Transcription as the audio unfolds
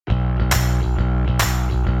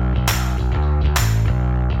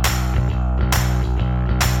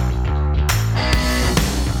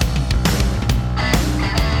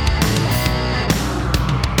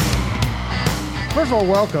of all,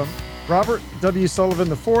 welcome, Robert W. Sullivan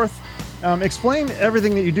IV. Explain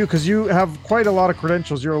everything that you do, because you have quite a lot of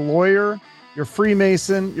credentials. You're a lawyer, you're a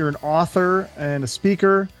Freemason, you're an author and a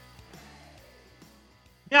speaker.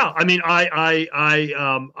 Yeah, I mean,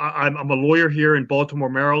 I'm a lawyer here in Baltimore,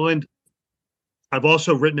 Maryland. I've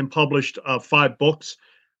also written and published 5 books.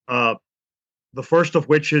 The first of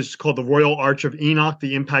which is called The Royal Arch of Enoch: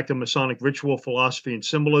 The Impact of Masonic Ritual, Philosophy, and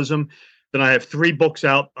Symbolism. Then I have 3 books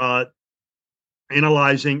out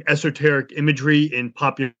analyzing esoteric imagery in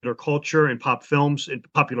popular culture, in pop films, in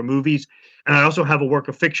popular movies. And I also have a work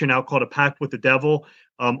of fiction out called A Pact with the Devil.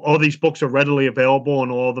 All these books are readily available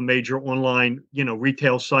on all the major online,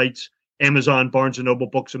 retail sites: Amazon, Barnes and Noble,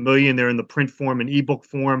 Books A Million. They're in the print form and ebook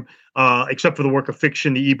form, except for the work of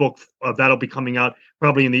fiction. The ebook that'll be coming out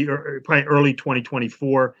probably in the probably early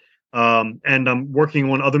 2024. And I'm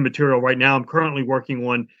working on other material right now. I'm currently working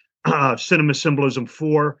on Cinema Symbolism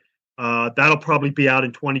 4. That'll probably be out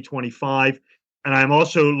in 2025. And I'm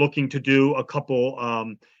also looking to do a couple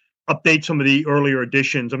update some of the earlier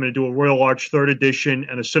editions. I'm going to do a Royal Arch 3rd edition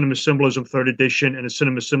and a Cinema Symbolism 3rd edition and a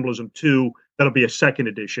Cinema Symbolism 2. That'll be a 2nd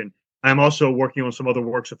edition. I'm also working on some other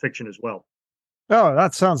works of fiction as well. Oh,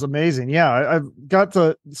 that sounds amazing. Yeah, I've got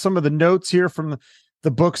some of the notes here from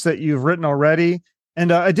the books that you've written already.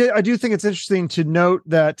 And I do think it's interesting to note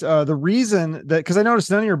that the reason that, because I noticed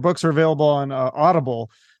none of your books are available on Audible,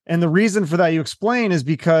 and the reason for that you explain is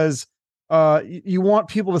because you want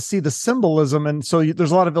people to see the symbolism, and so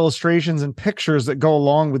there's a lot of illustrations and pictures that go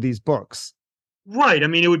along with these books. Right. I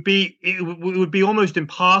mean, it would be almost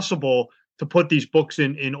impossible to put these books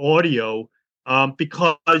in audio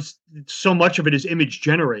because so much of it is image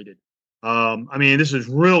generated. I mean, this is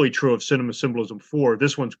really true of Cinema Symbolism 4.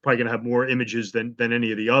 This one's probably going to have more images than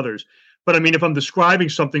any of the others. But I mean, if I'm describing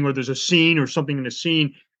something, or there's a scene or something in a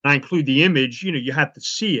scene, and I include the image, you have to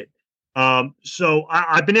see it. So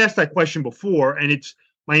I've been asked that question before, and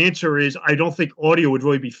my answer is I don't think audio would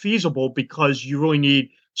really be feasible, because you really need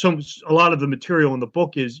a lot of the material in the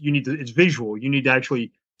book it's visual. You need to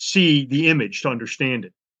actually see the image to understand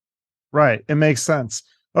it. Right. It makes sense.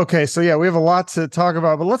 Okay. So yeah, we have a lot to talk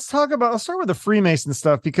about, but let's start with the Freemason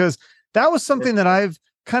stuff, because that was something that I've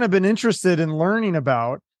kind of been interested in learning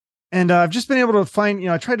about. And I've just been able to find,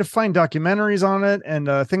 I tried to find documentaries on it and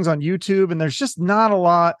things on YouTube, and there's just not a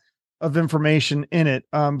lot of information in it.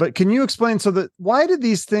 But can you explain, why did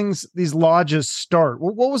these lodges start?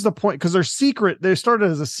 What was the point? Because they're secret. They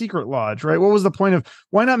started as a secret lodge, right? What was the point of,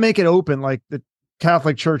 why not make it open like the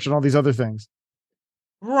Catholic Church and all these other things?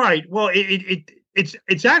 Right. Well,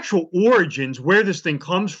 its actual origins, where this thing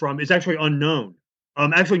comes from, is actually unknown.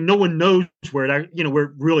 Actually, no one knows where it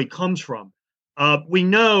really comes from. We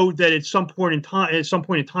know that at some point in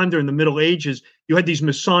time during the Middle Ages, you had these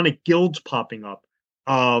Masonic guilds popping up.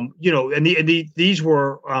 These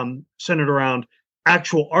were centered around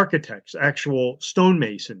actual architects, actual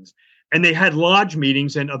stonemasons, and they had lodge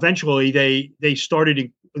meetings. And eventually, they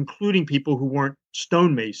started including people who weren't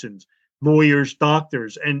stonemasons, lawyers,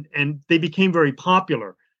 doctors, and they became very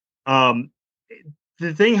popular.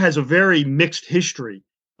 The thing has a very mixed history,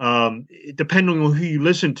 depending on who you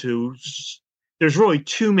listen to. There's really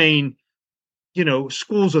 2 main,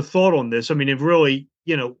 schools of thought on this. I mean,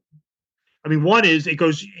 one is it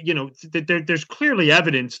goes, there's clearly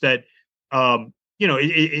evidence that, that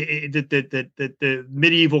the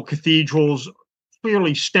medieval cathedrals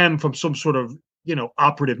clearly stem from some sort of,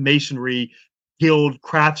 operative masonry guild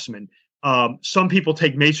craftsmen. Some people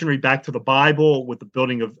take masonry back to the Bible with the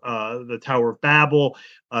building of the Tower of Babel.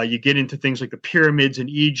 You get into things like the pyramids in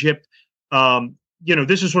Egypt.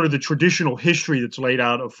 This is sort of the traditional history that's laid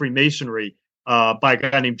out of Freemasonry by a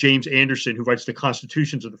guy named James Anderson, who writes the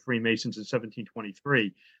Constitutions of the Freemasons in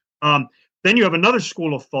 1723. Then you have another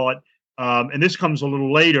school of thought, and this comes a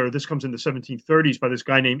little later. This comes in the 1730s by this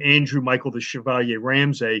guy named Andrew Michael the Chevalier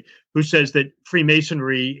Ramsay, who says that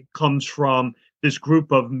Freemasonry comes from this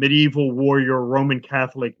group of medieval warrior Roman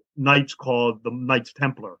Catholic knights called the Knights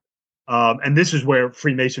Templar. And this is where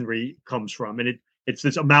Freemasonry comes from. And it's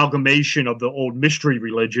this amalgamation of the old mystery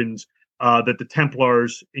religions that the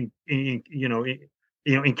Templars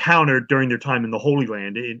encountered during their time in the Holy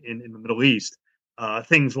Land in the Middle East.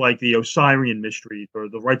 Things like the Osirian mysteries, or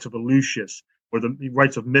the rites of Eleusis, or the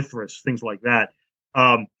rites of Mithras, things like that.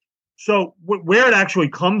 So where it actually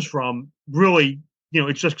comes from, really,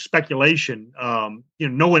 it's just speculation.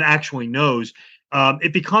 No one actually knows.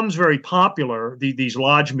 It becomes very popular, these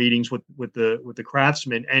lodge meetings with the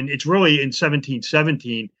craftsmen, and it's really in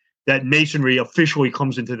 1717 that Masonry officially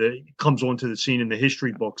comes onto the scene in the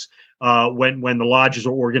history books, when the lodges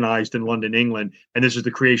are organized in London, England, and this is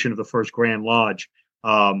the creation of the first Grand Lodge.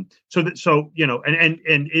 It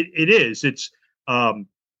is. It's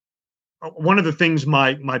one of the things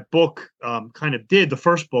my book kind of did. The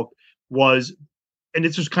first book was, and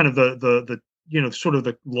this was kind of the sort of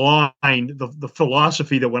the line, the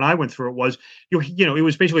philosophy that when I went through it was, it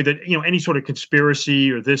was basically that, any sort of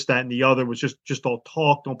conspiracy or this, that, and the other was just all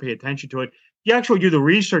talk. Don't pay attention to it. You actually do the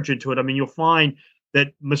research into it. I mean, you'll find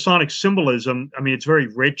that Masonic symbolism, I mean, it's very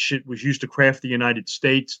rich. It was used to craft the United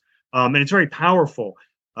States, and it's very powerful.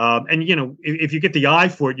 If you get the eye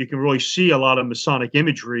for it, you can really see a lot of Masonic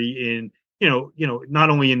imagery in, not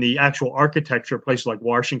only in the actual architecture of places like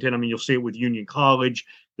Washington. I mean, you'll see it with Union College.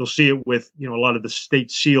 You'll see it with, a lot of the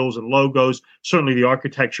state seals and logos. Certainly the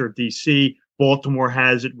architecture of D.C. Baltimore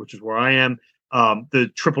has it, which is where I am. The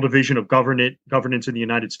triple division of governance in the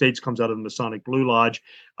United States comes out of the Masonic Blue Lodge.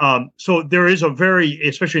 So there is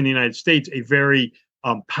especially in the United States, a very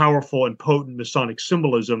powerful and potent Masonic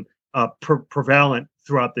symbolism prevalent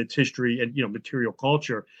throughout its history and, material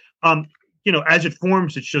culture. As it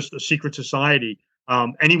forms, it's just a secret society.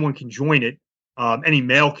 Anyone can join it. Any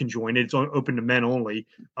male can join it. It's open to men only.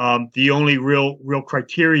 The only real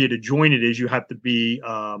criteria to join it is you have to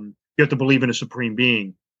believe in a supreme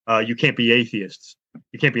being. You can't be atheists.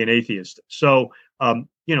 You can't be an atheist. So,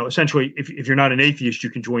 essentially, if you're not an atheist, you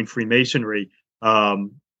can join Freemasonry.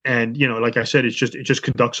 Like I said, it just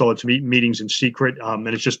conducts all its meetings in secret, and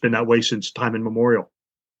it's just been that way since time immemorial.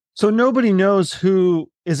 So nobody knows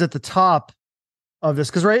who is at the top of this,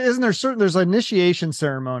 because there's an initiation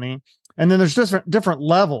ceremony, and then there's different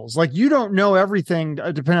levels. Like, you don't know everything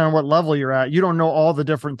depending on what level you're at. You don't know all the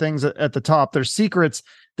different things at the top. There's secrets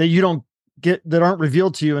that you don't get, that aren't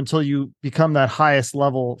revealed to you until you become that highest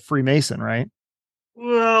level Freemason, right?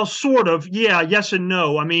 Well, sort of. Yeah, yes and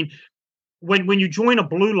no. I mean, when you join a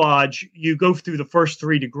Blue Lodge, you go through the first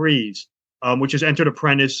 3 degrees, which is entered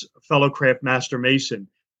apprentice, fellow craft, master mason.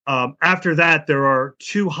 After that, there are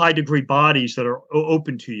 2 high degree bodies that are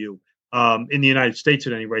open to you in the United States,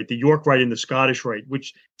 at any rate, the York Rite and the Scottish Rite,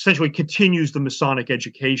 which essentially continues the Masonic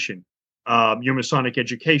education, your Masonic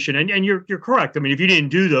education. And you're correct. I mean, if you didn't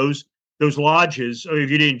do those lodges, or if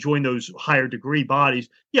you didn't join those higher degree bodies,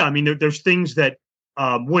 yeah, I mean, there's things that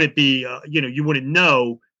wouldn't be, you wouldn't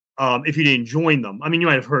know if you didn't join them. I mean, you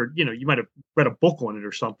might have heard, you might have read a book on it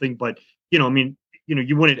or something, but, I mean,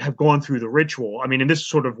 you wouldn't have gone through the ritual. I mean, and this is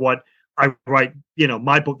sort of what I write,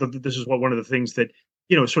 my book, this is one of the things that,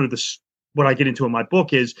 sort of this, what I get into in my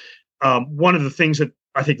book is one of the things that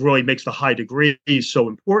I think really makes the high degrees so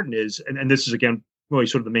important is, and this is, again, really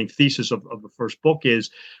sort of the main thesis of the first book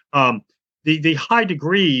is the high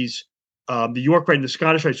degrees, the York Rite and the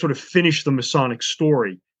Scottish Rite sort of finish the Masonic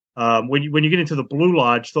story. When you get into the Blue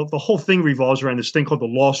Lodge, the whole thing revolves around this thing called the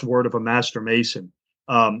lost word of a Master Mason.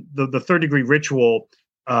 The 3rd degree ritual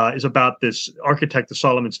is about this architect of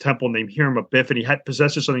Solomon's Temple named Hiram Abiff, and he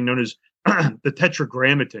possesses something known as the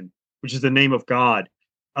Tetragrammaton, which is the name of God.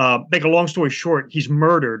 Make a long story short, he's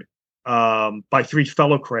murdered by 3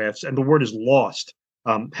 fellow crafts, and the word is lost.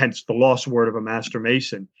 Hence the lost word of a Master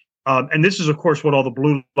Mason. And this is, of course, what all the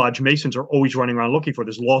Blue Lodge Masons are always running around looking for,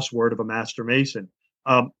 this lost word of a Master Mason.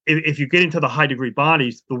 If you get into the high degree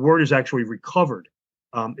bodies, the word is actually recovered.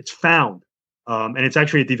 It's found. And it's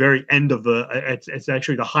actually at the very end of it's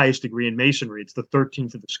actually the highest degree in Masonry. It's the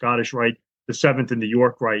 13th of the Scottish Rite, the 7th in the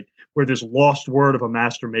York Rite, where this lost word of a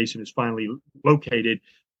Master Mason is finally located.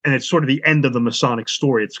 And it's sort of the end of the Masonic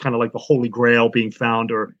story. It's kind of like the Holy Grail being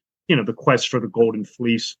found, or, the quest for the Golden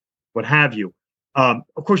Fleece, what have you.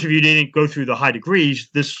 Of course, if you didn't go through the high degrees,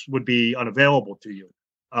 this would be unavailable to you.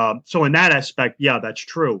 So in that aspect, yeah, that's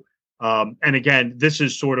true. And again, this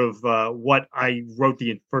is sort of what I wrote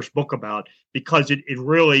the first book about, because it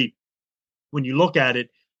really, when you look at it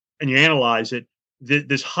and you analyze it,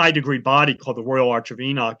 this high degree body called the Royal Arch of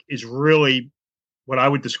Enoch is really what I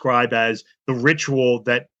would describe as the ritual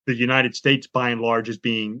that the United States, by and large, is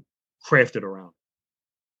being crafted around.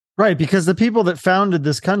 Right, because the people that founded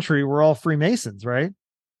this country were all Freemasons, right?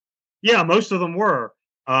 Yeah, most of them were.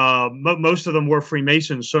 Most of them were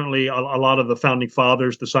Freemasons. Certainly, a lot of the founding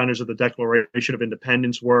fathers, the signers of the Declaration of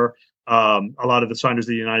Independence, were. A lot of the signers of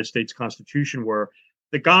the United States Constitution were.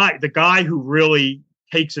 The guy who really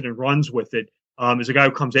takes it and runs with it is a guy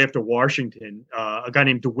who comes after Washington, a guy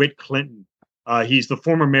named DeWitt Clinton. He's the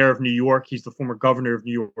former mayor of New York. He's the former governor of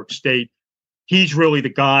New York State. He's really the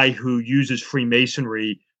guy who uses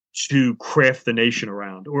Freemasonry to craft the nation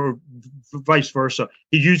around, or vice versa.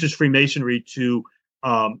 He uses Freemasonry to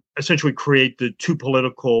essentially create the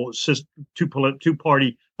two-party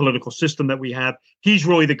political system that we have. He's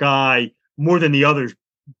really the guy, more than the others,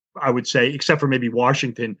 I would say, except for maybe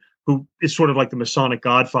Washington, who is sort of like the Masonic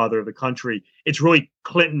godfather of the country. It's really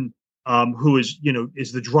Clinton who is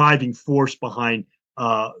the driving force behind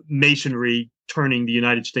Masonry turning the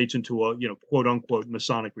United States into a quote unquote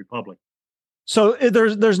Masonic republic. So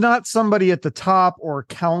there's not somebody at the top or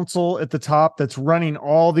council at the top that's running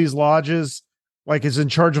all these lodges, like is in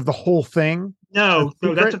charge of the whole thing. No,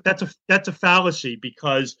 that's a fallacy,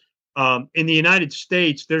 because in the United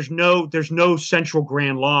States there's no central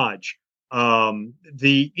Grand Lodge.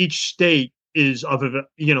 The each state is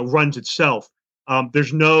runs itself.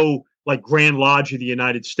 There's no like Grand Lodge of the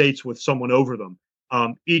United States with someone over them.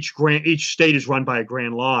 Each state is run by a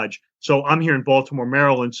Grand Lodge. So I'm here in Baltimore,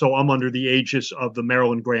 Maryland, so I'm under the aegis of the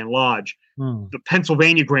Maryland Grand Lodge. The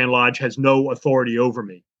Pennsylvania Grand Lodge has no authority over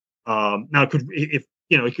me. Now,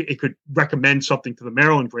 it could recommend something to the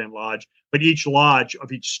Maryland Grand Lodge, but each lodge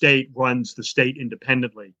of each state runs the state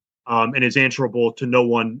independently, and is answerable to no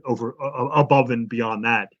one above and beyond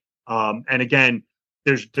that. And again,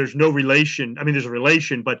 there's no relation. I mean, there's a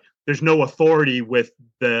relation, but there's no authority with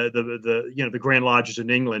the Grand Lodges in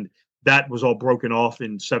England. That was all broken off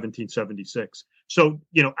in 1776. So,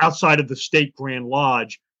 outside of the state Grand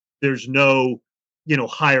Lodge, there's no,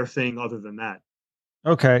 higher thing other than that.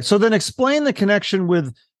 Okay. So then explain the connection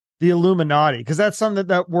with the Illuminati, because that's something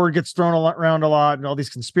that word gets thrown around a lot and all these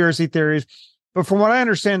conspiracy theories. But from what I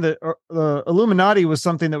understand, the Illuminati was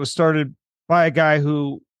something that was started by a guy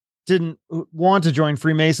who didn't want to join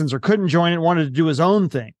Freemasons or couldn't join it, wanted to do his own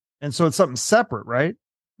thing. And so it's something separate, right?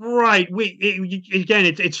 Right.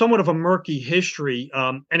 It's somewhat of a murky history.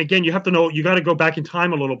 And again, you have to know, you got to go back in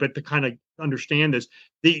time a little bit to kind of understand this.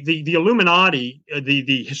 The Illuminati,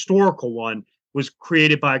 the historical one, was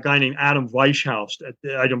created by a guy named Adam Weishaupt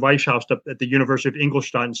at the University of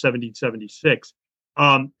Ingolstadt in 1776.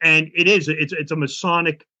 And it's a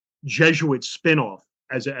Masonic Jesuit spinoff,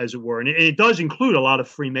 as it were, and it does include a lot of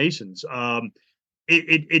Freemasons.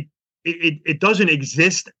 It doesn't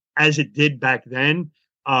exist as it did back then.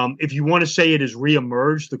 If you want to say it has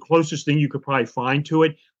reemerged, the closest thing you could probably find to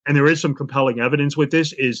it, and there is some compelling evidence with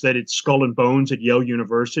this, is that it's Skull and Bones at Yale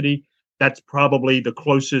University. That's probably the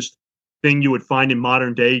closest thing you would find in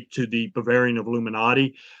modern day to the Bavarian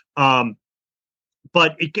Illuminati.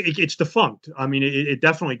 But it's defunct. I mean, it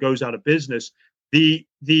definitely goes out of business. There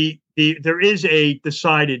is a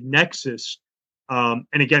decided nexus, and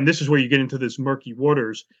again, this is where you get into this murky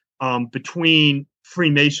waters, between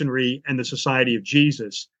Freemasonry and the Society of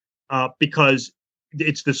Jesus, because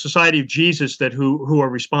it's the Society of Jesus who are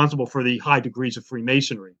responsible for the high degrees of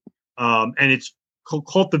Freemasonry, and it's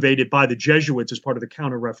cultivated by the Jesuits as part of the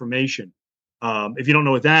Counter-Reformation. If you don't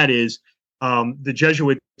know what that is, the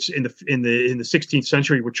Jesuits in the 16th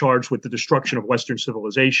century were charged with the destruction of Western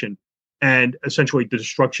civilization and essentially the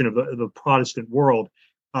destruction of the Protestant world,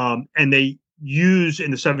 and they use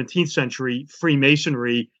in the 17th century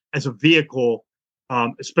Freemasonry as a vehicle,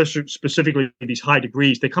 specifically these high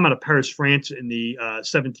degrees. They come out of Paris, France in the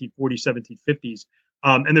 1740s, 1750s,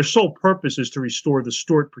 and their sole purpose is to restore the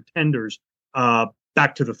Stuart pretenders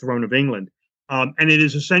back to the throne of England. And it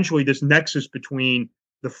is essentially this nexus between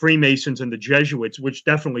the Freemasons and the Jesuits, which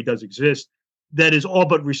definitely does exist, that is all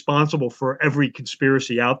but responsible for every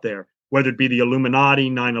conspiracy out there, whether it be the Illuminati,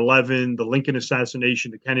 9/11, the Lincoln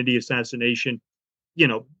assassination, the Kennedy assassination.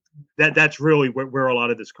 That's really where a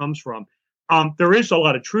lot of this comes from. There is a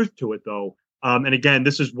lot of truth to it, though. And again,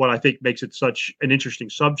 this is what I think makes it such an interesting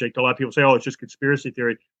subject. A lot of people say, oh, it's just conspiracy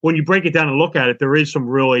theory. When you break it down and look at it, there is some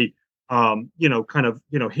really,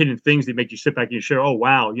 hidden things that make you sit back and you share, oh,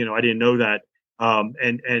 wow, I didn't know that.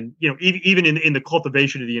 Even in the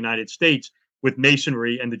cultivation of the United States with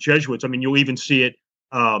Masonry and the Jesuits, I mean, you'll even see it,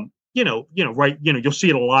 you'll see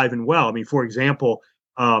it alive and well. I mean, for example,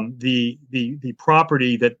 the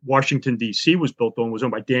property that Washington, D.C. was built on was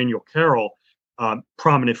owned by Daniel Carroll,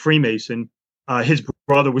 prominent Freemason. His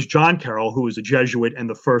brother was John Carroll, who was a Jesuit and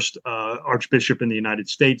the first archbishop in the United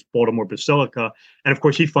States, Baltimore Basilica. And of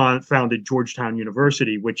course, he founded Georgetown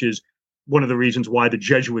University, which is one of the reasons why the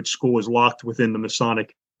Jesuit school is locked within the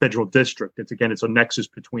Masonic Federal District. It's a nexus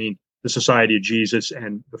between the Society of Jesus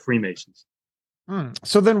and the Freemasons.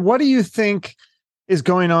 So then what do you think is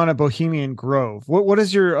going on at Bohemian Grove? What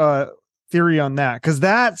is your theory on that? Because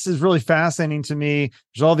that is really fascinating to me.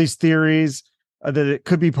 There's all these theories that it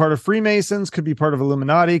could be part of Freemasons, could be part of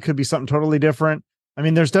Illuminati, could be something totally different. I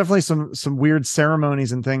mean, there's definitely some weird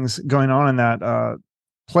ceremonies and things going on in that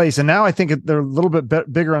place. And now I think they're a little bit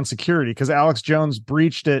bigger on security because Alex Jones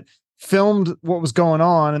breached it, filmed what was going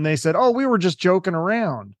on, and they said, "Oh, we were just joking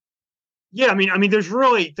around." Yeah, I mean, there's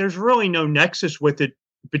really no nexus with it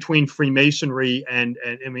between Freemasonry and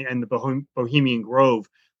the Bohemian Grove.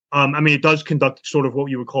 I mean, it does conduct sort of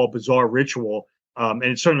what you would call bizarre ritual. And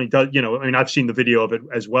it certainly does, I mean, I've seen the video of it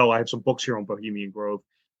as well. I have some books here on Bohemian Grove.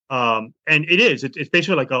 And it's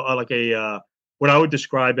basically what I would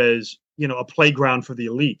describe as, a playground for the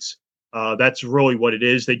elites. That's really what it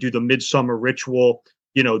is. They do the midsummer ritual,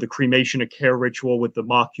 the cremation of care ritual with the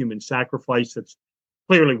mock human sacrifice. That's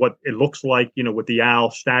clearly what it looks like, with the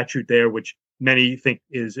owl statue there, which many think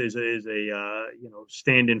is a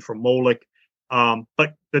stand-in for Moloch.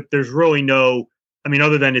 But there's really no, I mean,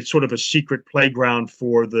 other than it's sort of a secret playground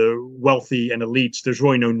for the wealthy and elites, there's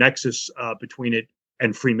really no nexus between it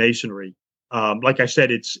and Freemasonry. Like I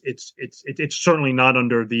said, it's certainly not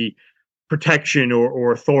under the protection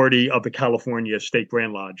or authority of the California State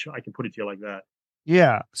Grand Lodge. I can put it to you like that.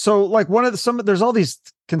 Yeah. So like there's all these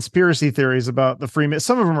conspiracy theories about the Freemasons.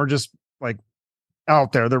 Some of them are just like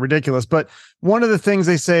out there. They're ridiculous. But one of the things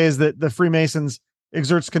they say is that the Freemasons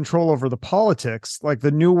exerts control over the politics, like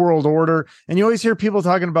the New World Order. And you always hear people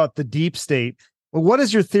talking about the deep state. Well, what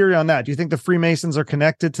is your theory on that? Do you think the Freemasons are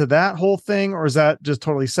connected to that whole thing, or is that just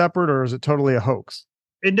totally separate, or is it totally a hoax?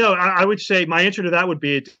 And no, I would say my answer to that would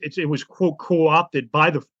be it was quote co-opted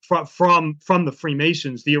by from the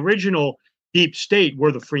Freemasons. The original deep state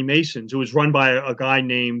were the Freemasons. It was run by a guy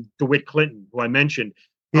named DeWitt Clinton, who I mentioned.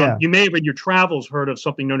 Yeah. You may have in your travels heard of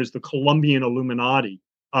something known as the Colombian Illuminati.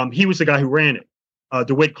 He was the guy who ran it.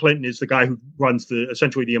 DeWitt Clinton is the guy who runs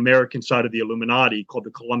essentially the American side of the Illuminati, called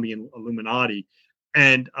the Colombian Illuminati.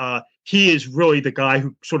 And he is really the guy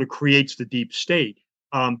who sort of creates the deep state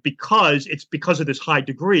because of this high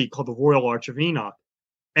degree called the Royal Arch of Enoch.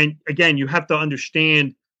 And again, you have to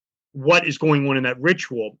understand what is going on in that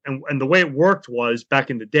ritual. And the way it worked was, back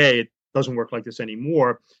in the day, it doesn't work like this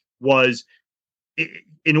anymore, was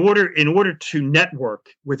in order to network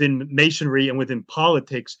within Masonry and within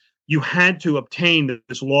politics, you had to obtain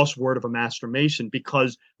this lost word of a master Mason,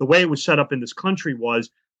 because the way it was set up in this country was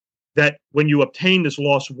that when you obtain this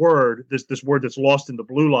lost word, this word that's lost in the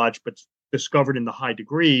Blue Lodge but discovered in the high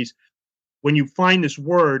degrees, when you find this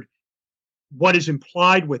word, what is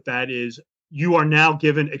implied with that is you are now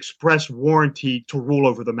given express warranty to rule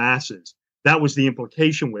over the masses. That was the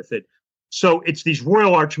implication with it. So it's these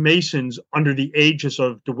Royal Arch Masons under the aegis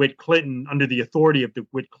of DeWitt Clinton, under the authority of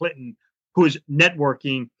DeWitt Clinton, who is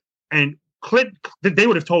networking. And Clinton, they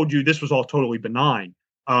would have told you this was all totally benign.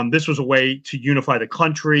 This was a way to unify the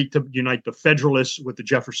country, to unite the Federalists with the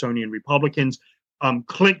Jeffersonian Republicans.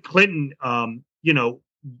 Clinton,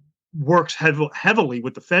 works heavily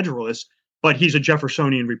with the Federalists, but he's a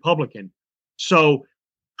Jeffersonian Republican. So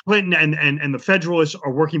Clinton and the Federalists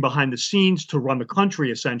are working behind the scenes to run the country,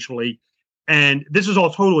 essentially. And this is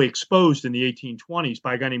all totally exposed in the 1820s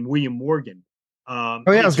by a guy named William Morgan. I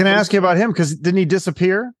was going to ask you about him, because didn't he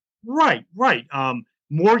disappear? Right.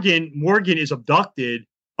 Morgan is abducted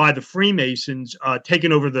by the Freemasons,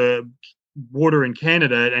 taken over the border in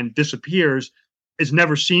Canada, and disappears, is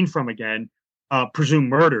never seen from again, presumed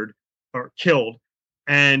murdered or killed.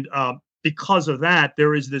 And because of that,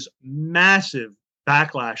 there is this massive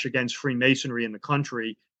backlash against Freemasonry in the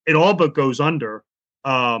country. It all but goes under.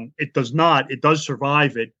 It does not. It does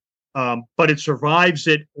survive it, but it survives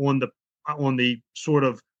it on the sort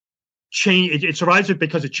of change. It survives it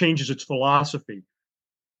because it changes its philosophy.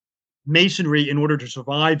 Masonry, in order to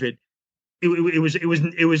survive it,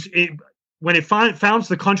 when it founds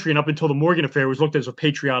the country, and up until the Morgan affair, it was looked at as a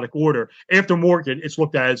patriotic order. After Morgan, it's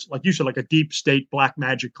looked at as, like you said, like a deep state black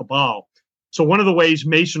magic cabal. So one of the ways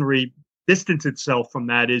Masonry distanced itself from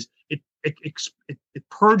that is it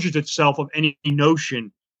purges itself of any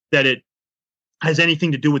notion that it has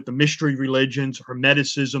anything to do with the mystery religions,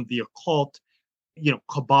 Hermeticism, the occult,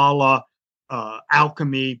 Kabbalah,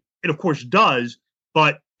 alchemy. It of course does,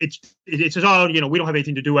 but it says, oh, we don't have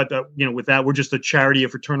anything to do with that. With that, we're just a charity, a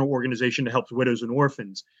fraternal organization that helps widows and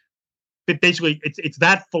orphans. But basically, it's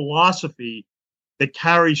that philosophy that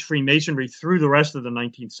carries Freemasonry through the rest of the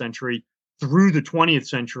 19th century, through the 20th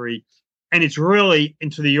century, and it's really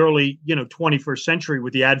into the early 21st century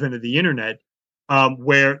with the advent of the internet,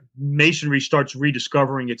 where Masonry starts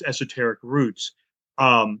rediscovering its esoteric roots.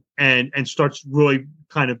 And starts really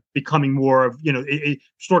kind of becoming more of, it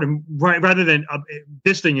sort of, rather than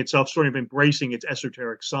distancing itself, sort of embracing its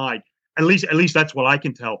esoteric side. At least that's what I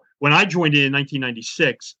can tell. When I joined in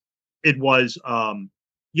 1996, it was,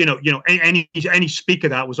 any speak of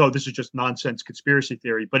that was, oh, this is just nonsense conspiracy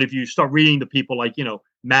theory. But if you start reading the people like,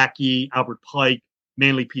 Mackey, Albert Pike,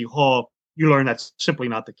 Manly P. Hall, you learn that's simply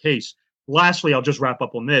not the case. Lastly, I'll just wrap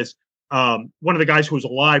up on this. One of the guys who was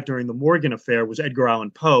alive during the Morgan affair was Edgar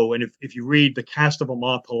Allan Poe. And if you read The Cast of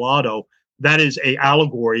Amontillado, that is a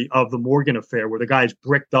allegory of the Morgan affair, where the guy is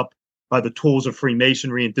bricked up by the tools of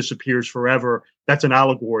Freemasonry and disappears forever. That's an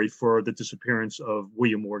allegory for the disappearance of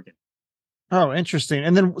William Morgan. Oh, interesting.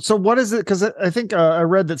 And then, so what is it? Because I think I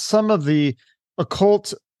read that some of the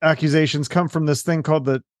occult accusations come from this thing called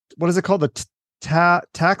what is it called? The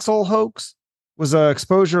Taxel hoax was an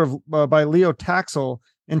exposure of by Leo Taxel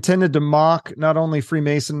intended to mock not only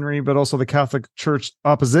Freemasonry, but also the Catholic Church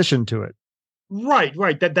opposition to it. Right.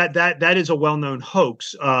 That is a well-known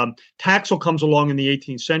hoax. Taxel comes along in the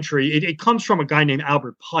 18th century. It comes from a guy named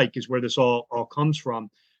Albert Pike, is where this all comes from.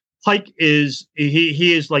 Pike is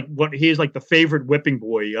he is like the favorite whipping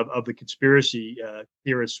boy of the conspiracy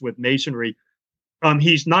theorists with Masonry.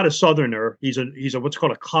 He's not a Southerner. He's a what's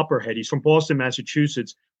called a Copperhead. He's from Boston,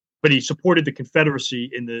 Massachusetts, but he supported the Confederacy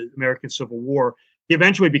in the American Civil War. He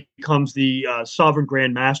eventually becomes the sovereign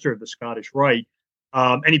Grand Master of the Scottish Rite.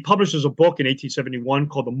 And he publishes a book in 1871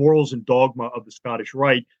 called The Morals and Dogma of the Scottish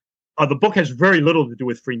Rite. The book has very little to do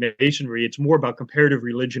with Freemasonry. It's more about comparative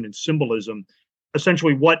religion and symbolism.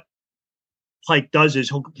 Essentially, what Pike does is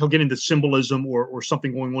he'll get into symbolism or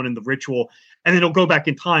something going on in the ritual, and then he'll go back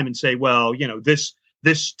in time and say, well, this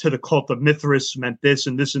to the cult of Mithras meant this,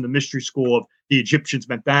 and this in the mystery school of the Egyptians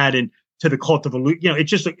meant that, and to the cult of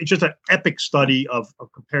it's just an epic study of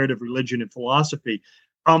comparative religion and philosophy.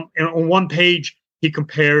 And on one page, he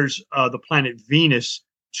compares the planet Venus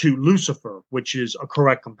to Lucifer, which is a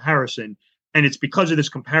correct comparison. And it's because of this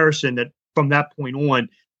comparison that from that point on,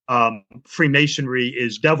 Freemasonry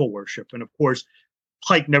is devil worship. And of course,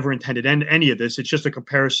 Pike never intended any of this. It's just a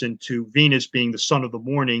comparison to Venus being the son of the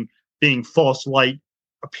morning, being false light,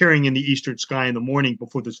 appearing in the eastern sky in the morning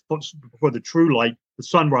before the true light, the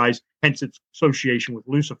sunrise, hence its association with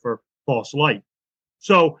Lucifer, false light.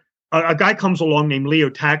 So a guy comes along named Leo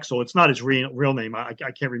Taxel. It's not his real name. I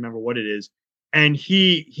can't remember what it is. And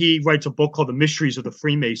he writes a book called The Mysteries of the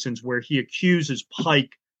Freemasons, where he accuses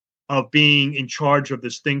Pike of being in charge of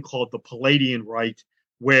this thing called the Palladian Rite,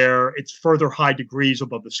 where it's further high degrees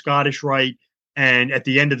above the Scottish Rite. And at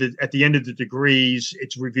the end of the degrees,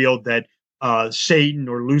 it's revealed that Satan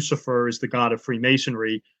or Lucifer is the god of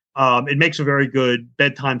Freemasonry. It makes a very good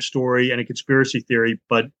bedtime story and a conspiracy theory,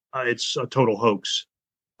 but it's a total hoax.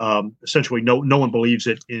 Essentially, no one believes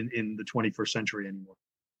it in the 21st century anymore.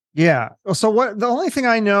 Yeah. So the only thing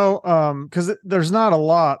I know, because there's not a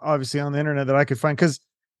lot obviously on the internet that I could find, because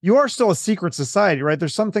you are still a secret society, right?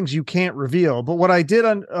 There's some things you can't reveal. But what I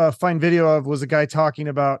did find video of was a guy talking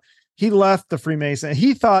about he left the Freemason.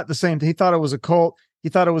 He thought the same thing. He thought it was a cult. He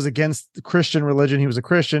thought it was against the Christian religion. He was a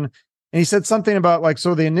Christian. And he said something about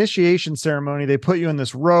so the initiation ceremony, they put you in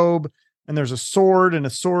this robe and there's a sword, and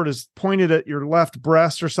a sword is pointed at your left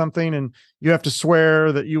breast or something. And you have to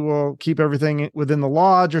swear that you will keep everything within the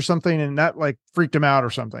lodge or something. And that freaked him out or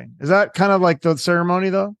something. Is that kind of like the ceremony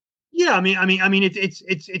though? Yeah, I mean,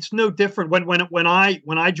 it's no different. When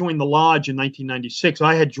I joined the lodge in 1996,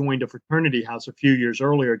 I had joined a fraternity house a few years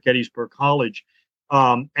earlier at Gettysburg College,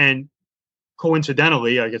 and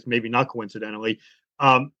coincidentally, I guess maybe not coincidentally,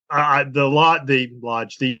 the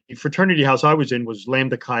fraternity house I was in was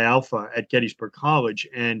Lambda Chi Alpha at Gettysburg College,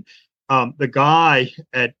 and the guy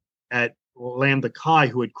at Lambda Chi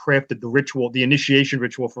who had crafted the initiation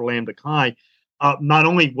ritual for Lambda Chi, not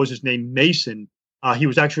only was his name Mason. He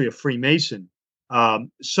was actually a Freemason.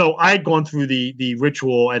 So I had gone through the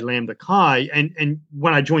ritual at Lambda Chi, and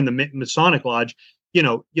when I joined the Masonic Lodge,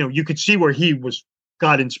 you could see where he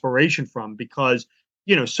got inspiration from, because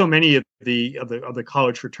so many of the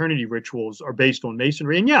college fraternity rituals are based on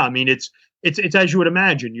Masonry. And yeah, I mean it's as you would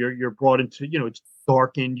imagine. You're brought into it's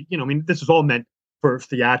darkened. I mean this is all meant for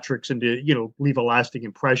theatrics and to leave a lasting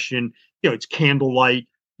impression. It's candlelight.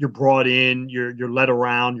 You're brought in. You're led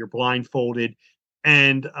around. You're blindfolded.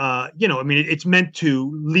 And, I mean, it's meant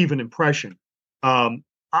to leave an impression.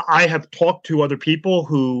 I have talked to other people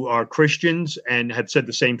who are Christians and have said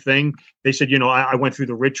the same thing. They said, I went through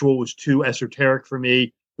the ritual. It was too esoteric for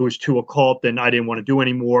me. It was too occult, and I didn't want to do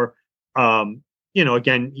anymore. Again,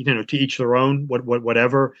 to each their own,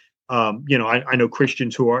 whatever. I know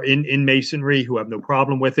Christians who are in Masonry who have no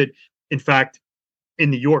problem with it. In fact,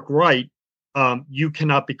 in the York Rite, you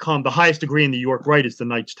cannot become the highest degree in the York Rite is the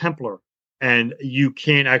Knights Templar. And you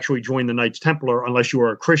can't actually join the Knights Templar unless you are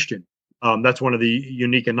a Christian. That's one of the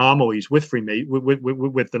unique anomalies with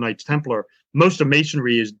with the Knights Templar. Most of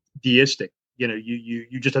Masonry is deistic.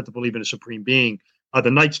 You just have to believe in a supreme being. The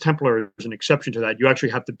Knights Templar is an exception to that. You actually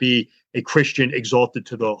have to be a Christian exalted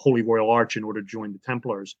to the Holy Royal Arch in order to join the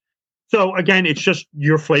Templars. So again, it's just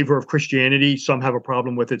your flavor of Christianity. Some have a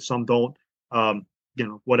problem with it, some don't.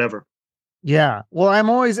 Whatever. Yeah. Well,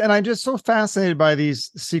 I'm just so fascinated by these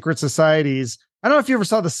secret societies. I don't know if you ever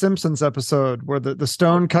saw the Simpsons episode where the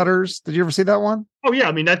stone cutters. Did you ever see that one? Oh yeah,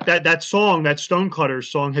 I mean that song, that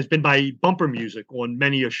Stonecutters song, has been my bumper music on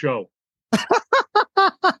many a show.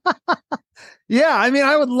 Yeah, I mean,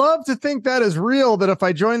 I would love to think that is real, that if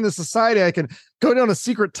I join the society, I can go down a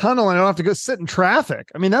secret tunnel and I don't have to go sit in traffic.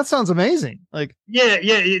 I mean, that sounds amazing. Like, Yeah.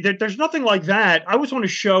 There's nothing like that. I was on a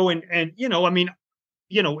show, and I mean,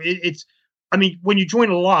 it's. I mean, when you join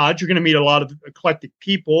a lodge, you're going to meet a lot of eclectic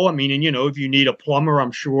people. I mean, and if you need a plumber,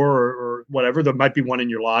 I'm sure, or whatever, there might be one in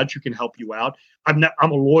your lodge who can help you out. I'm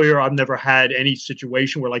a lawyer. I've never had any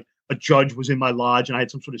situation where like a judge was in my lodge and I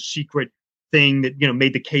had some sort of secret thing that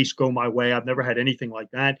made the case go my way. I've never had anything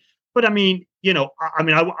like that. But I mean,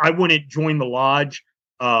 I wouldn't join the lodge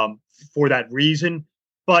for that reason.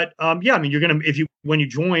 But yeah, I mean, when you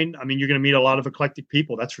join, I mean, you're gonna meet a lot of eclectic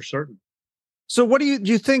people. That's for certain. so what do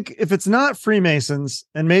you think, if it's not Freemasons,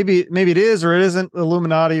 and maybe it is or it isn't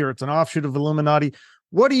Illuminati, or it's an offshoot of Illuminati?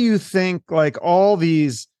 What do you think? Like all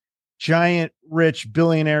these giant rich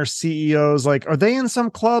billionaire CEOs, like, are they in some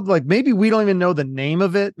club? Like maybe we don't even know the name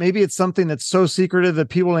of it. Maybe it's something that's so secretive that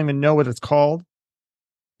people don't even know what it's called.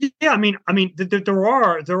 Yeah, there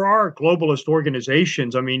are globalist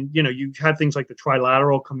organizations. I mean, you have things like the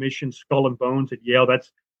Trilateral Commission, Skull and Bones at Yale.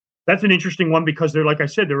 That's an interesting one because there, like I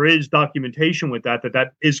said, there is documentation with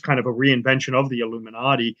that is kind of a reinvention of the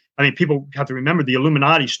Illuminati. I mean, people have to remember the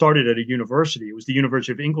Illuminati started at a university. It was the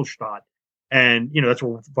University of Ingolstadt, and that's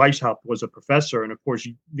where Weishaupt was a professor. And of course,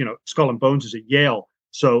 Skull and Bones is at Yale,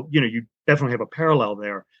 so you definitely have a parallel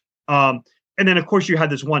there. And then, of course, you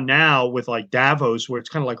had this one now with like Davos, where it's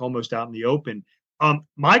kind of like almost out in the open.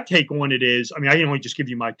 My take on it is, I mean, I can only just give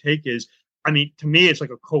you my take is, I mean, to me, it's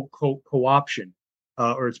like a co-option.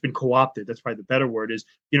 Or it's been co-opted. That's probably the better word is,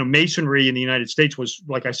 Masonry in the United States was,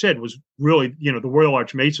 like I said, was really, the Royal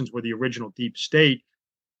Archmasons were the original deep state.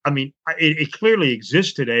 I mean, it clearly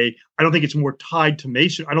exists today. I don't think it's more tied to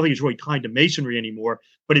Mason. I don't think it's really tied to Masonry anymore,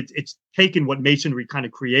 but it's taken what Masonry kind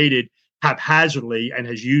of created haphazardly and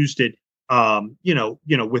has used it,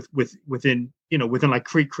 within like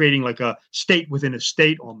creating like a state within a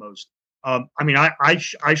state almost. I mean, I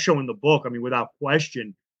show in the book, I mean, without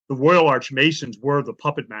question, the Royal Archmasons were the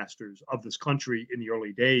puppet masters of this country in the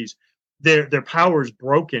early days. Their power is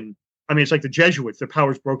broken. I mean, it's like the Jesuits. Their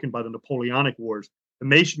power is broken by the Napoleonic Wars. The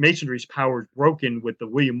Masonry's power is broken with the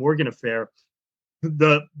William Morgan affair.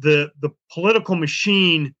 The political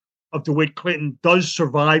machine of DeWitt Clinton does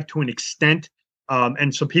survive to an extent,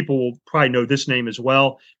 and some people will probably know this name as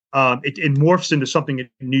well. It morphs into something in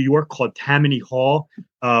New York called Tammany Hall,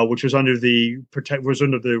 which was under the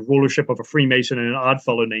rulership of a Freemason and an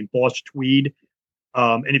oddfellow named Boss Tweed.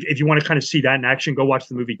 And if you want to kind of see that in action, go watch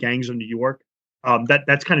the movie Gangs of New York.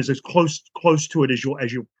 That's kind of as close to it as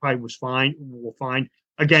you probably will find.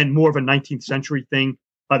 Again, more of a 19th century thing.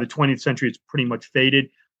 By the 20th century, it's pretty much faded.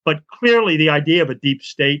 But clearly, the idea of a deep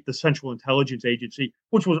state, the Central Intelligence Agency,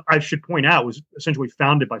 which was, I should point out, was essentially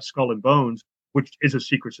founded by Skull and Bones, which is a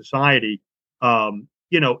secret society.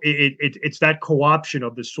 It's that co-option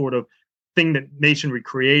of this sort of thing that Masonry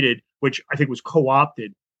created, which I think was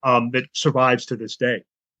co-opted, that survives to this day.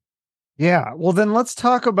 Yeah. Well, then let's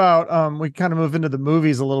talk about, we kind of move into the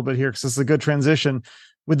movies a little bit here, because this is a good transition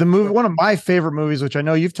with the movie. One of my favorite movies, which I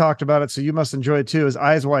know you've talked about it, so you must enjoy it too, is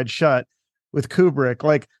Eyes Wide Shut with Kubrick.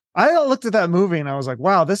 Like, I looked at that movie and I was like,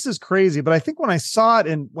 wow, this is crazy. But I think when I saw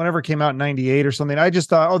it whenever it came out in 98 or something, I just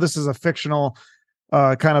thought, oh, this is a fictional,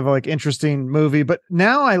 kind of like interesting movie. But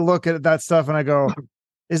now I look at that stuff and I go,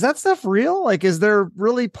 is that stuff real? Like, is there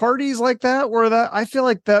really parties like that where I feel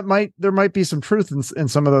like there might be some truth in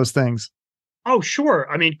some of those things. Oh, sure.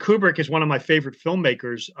 I mean, Kubrick is one of my favorite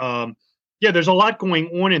filmmakers. Yeah, there's a lot going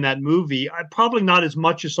on in that movie. Probably not as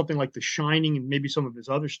much as something like The Shining and maybe some of his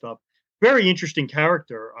other stuff. Very interesting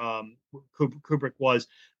character, Kubrick was.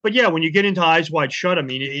 But yeah, when you get into Eyes Wide Shut, I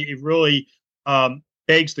mean, it really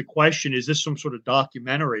begs the question: is this some sort of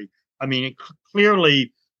documentary? I mean,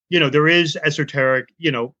 clearly, there is esoteric,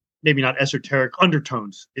 maybe not esoteric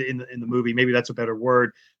undertones in the movie. Maybe that's a better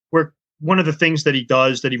word. Where one of the things that he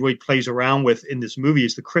does that he really plays around with in this movie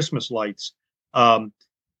is the Christmas lights.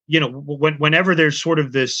 Whenever there's sort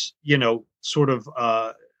of this,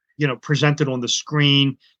 presented on the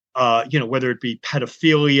screen, whether it be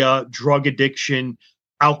pedophilia, drug addiction,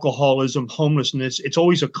 alcoholism, homelessness, it's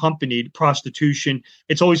always accompanied prostitution.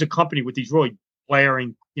 It's always accompanied with these really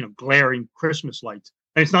glaring Christmas lights.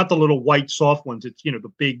 And it's not the little white soft ones. It's,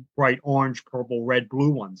 the big, bright orange, purple, red, blue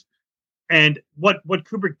ones. And what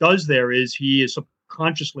Kubrick does there is he is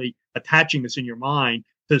subconsciously attaching this in your mind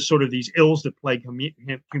to sort of these ills that plague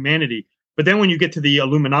humanity. But then when you get to the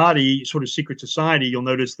Illuminati sort of secret society, you'll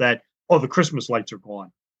notice that oh, the Christmas lights are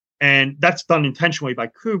gone. And that's done intentionally by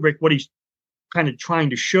Kubrick. What he's kind of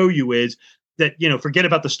trying to show you is that, forget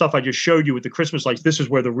about the stuff I just showed you with the Christmas lights. This is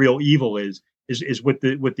where the real evil is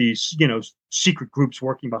with these, secret groups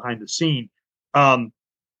working behind the scene.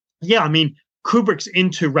 Yeah, I mean, Kubrick's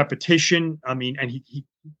into repetition. I mean, and he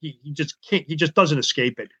just doesn't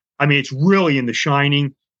escape it. I mean, it's really in The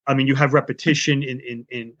Shining. I mean, you have repetition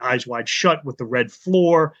in Eyes Wide Shut with the red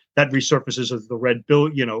floor that resurfaces as the red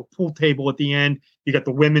pool table at the end. You got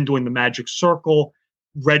the women doing the magic circle,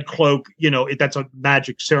 red cloak. That's a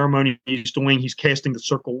magic ceremony he's doing. He's casting the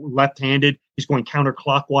circle left-handed. He's going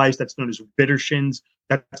counterclockwise. That's known as Bittershins.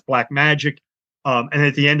 That's black magic. And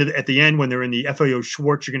at the end, when they're in the FAO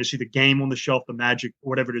Schwartz, you're going to see the game on the shelf, the magic,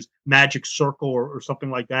 whatever it is, magic circle or something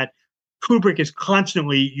like that. Kubrick is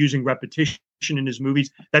constantly using repetition in his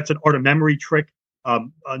movies. That's an art of memory trick.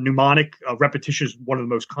 Mnemonic repetition is one of the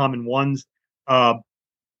most common ones.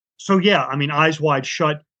 So yeah, I mean, Eyes Wide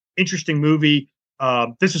Shut, interesting movie.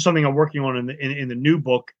 This is something I'm working on in the new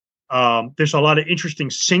book. There's a lot of interesting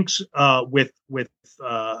syncs with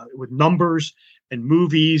numbers and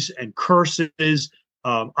movies and curses.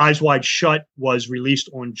 Eyes Wide Shut was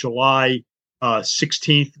released on July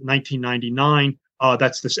 16th, 1999.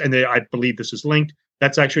 That's this, and I believe this is linked.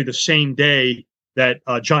 That's actually the same day that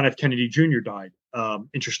John F. Kennedy Jr. died.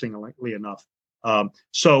 Interestingly enough.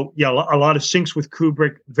 So yeah, a lot of syncs with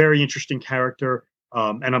Kubrick. Very interesting character,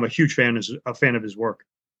 and I'm a huge fan of his work.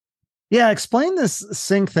 Yeah, explain this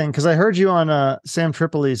sync thing, because I heard you on Sam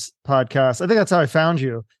Tripoli's podcast. I think that's how I found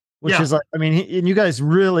you. Which is like, I mean, and you guys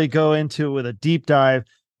really go into it with a deep dive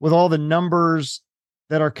with all the numbers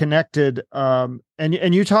that are connected. And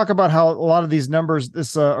you talk about how a lot of these numbers,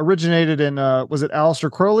 this originated in, was it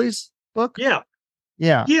Aleister Crowley's book? Yeah.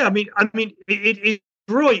 Yeah. Yeah. I mean, it's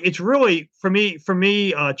really for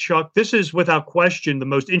me, Chuck, this is without question the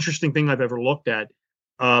most interesting thing I've ever looked at,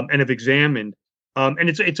 and have examined. And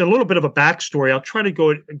it's a little bit of a backstory. I'll try to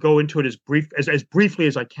go into it as briefly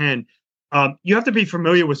as I can. You have to be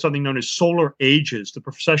familiar with something known as solar ages, the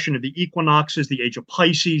precession of the equinoxes, the age of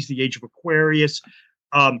Pisces, the age of Aquarius.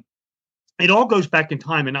 It all goes back in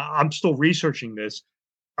time, and I'm still researching this.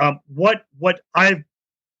 What I've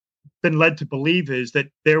been led to believe is that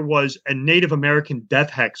there was a Native American death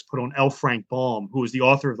hex put on L. Frank Baum, who was the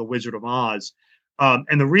author of The Wizard of Oz.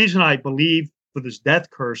 And the reason I believe for this death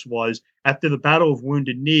curse was after the Battle of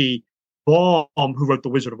Wounded Knee, Baum, who wrote The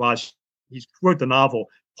Wizard of Oz, he wrote the novel,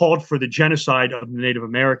 called for the genocide of the Native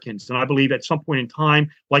Americans. And I believe at some point in time,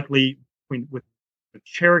 likely with the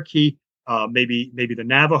Cherokee, maybe the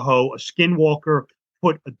Navajo, a skinwalker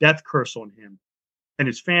put a death curse on him and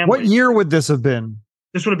his family. What year would this have been?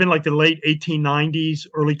 This would have been like the late 1890s,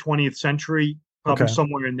 early 20th century, probably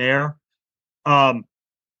somewhere in there.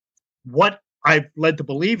 What I've led to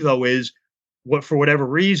believe, though, is for whatever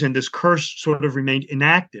reason, this curse sort of remained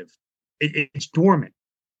inactive. It's dormant.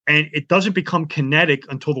 And it doesn't become kinetic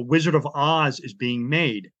until The Wizard of Oz is being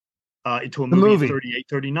made into a movie in 38,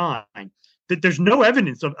 39. There's no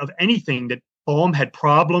evidence of anything that Baum had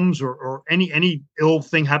problems or any ill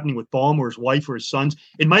thing happening with Baum or his wife or his sons.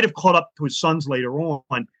 It might have caught up to his sons later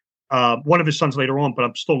on, one of his sons later on, but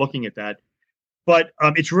I'm still looking at that. But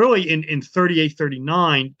it's really in 38,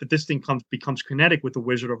 39 that this thing becomes kinetic with The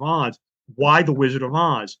Wizard of Oz. Why The Wizard of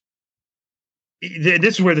Oz?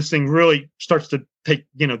 This is where this thing really starts to take,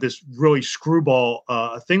 this really screwball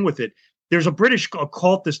thing with it. There's a British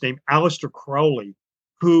occultist named Aleister Crowley,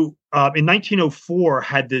 who in 1904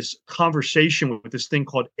 had this conversation with this thing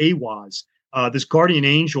called Awaz, this guardian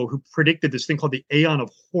angel who predicted this thing called the Aeon of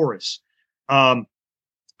Horus.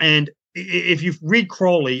 And if you read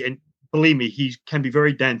Crowley, and believe me, he can be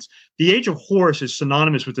very dense, the age of Horus is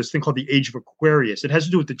synonymous with this thing called the age of Aquarius. It has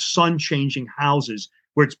to do with the sun changing houses,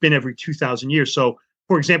 where it's been every 2,000 years. So,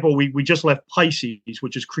 for example, we just left Pisces,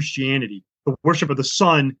 which is Christianity. The worship of the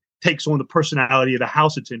sun takes on the personality of the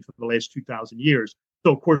house it's in for the last 2,000 years.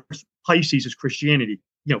 So, of course, Pisces is Christianity.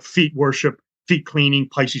 Feet worship, feet cleaning.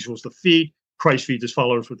 Pisces was the feet. Christ feeds his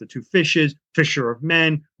followers with the two fishes, fisher of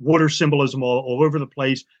men, water symbolism all over the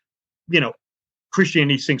place.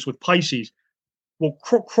 Christianity syncs with Pisces. Well,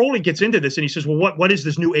 Crowley gets into this and he says, well, what is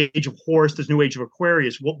this new age of Horus, this new age of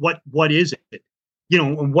Aquarius? What is it?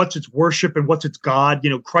 And what's its worship and what's its God?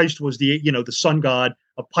 Christ was the sun god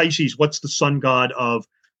of Pisces. What's the sun god of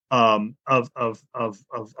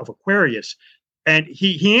Aquarius? And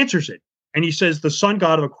he answers it. And he says the sun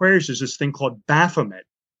god of Aquarius is this thing called Baphomet.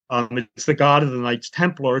 It's the god of the Knights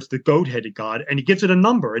Templar. It's the goat-headed god. And he gives it a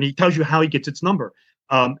number. And he tells you how he gets its number.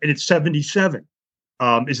 And it's 77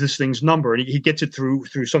 is this thing's number. And he gets it through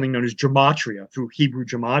something known as gematria, through Hebrew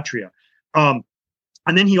gematria. And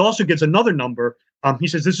And then he also gives another number. He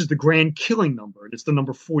says this is the grand killing number, and it's the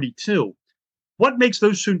number 42. What makes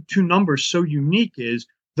those two numbers so unique is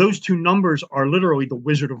those two numbers are literally the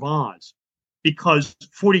Wizard of Oz, because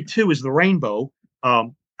 42 is the rainbow,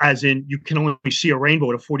 as in you can only see a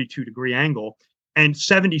rainbow at a 42-degree angle, and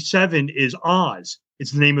 77 is Oz.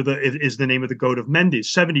 It's the name of the goat of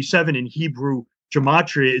Mendes. 77 in Hebrew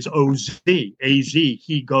gematria is O-Z, A-Z,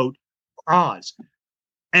 he goat, Oz.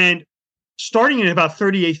 And starting in about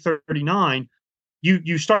 38, 39,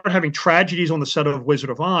 you start having tragedies on the set of Wizard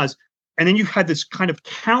of Oz, and then you had this kind of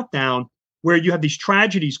countdown where you have these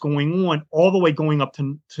tragedies going on all the way going up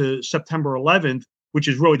to September 11th, which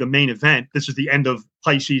is really the main event. This is the end of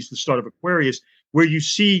Pisces, the start of Aquarius, where you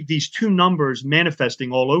see these two numbers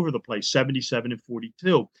manifesting all over the place, 77 and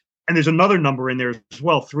 42. And there's another number in there as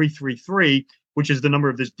well, 333, which is the number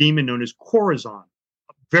of this demon known as Corazon,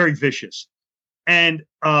 very vicious. And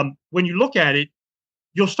when you look at it,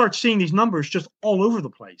 you'll start seeing these numbers just all over the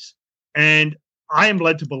place. And I am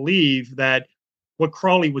led to believe that what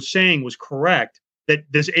Crowley was saying was correct, that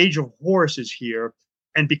this age of Horus is here.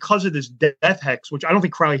 And because of this death hex, which I don't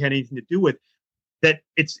think Crowley had anything to do with, that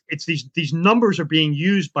it's these numbers are being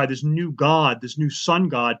used by this new god, this new sun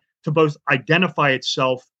god, to both identify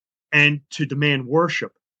itself and to demand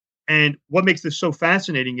worship. And what makes this so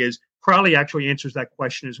fascinating is Crowley actually answers that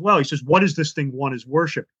question as well. He says, what does this thing want as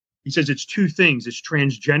worship? He says it's two things. It's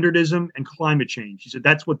transgenderism and climate change. He said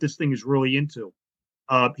that's what this thing is really into.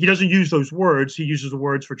 He doesn't use those words. He uses the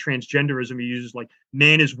words for transgenderism. He uses like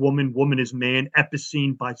man is woman, woman is man,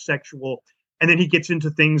 epicene, bisexual. And then he gets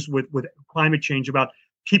into things with climate change about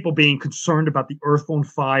people being concerned about the earth on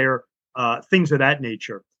fire, things of that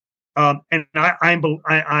nature. And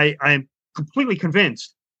I'm completely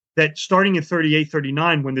convinced that starting in 38,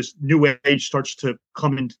 39, when this new age starts to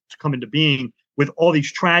come into being with all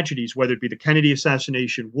these tragedies, whether it be the Kennedy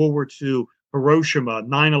assassination, World War II, Hiroshima,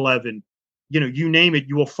 9/11, you name it,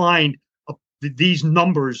 you will find these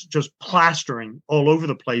numbers just plastering all over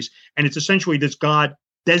the place. And it's essentially this God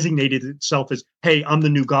designated itself as, hey, I'm the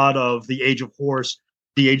new God of the age of Horus,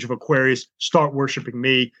 the age of Aquarius, start worshiping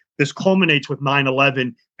me. This culminates with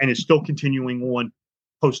 9/11 and is still continuing on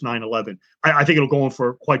post 9/11. I think it'll go on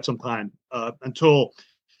for quite some time until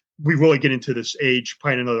we really get into this age,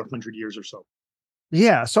 probably in another 100 years or so.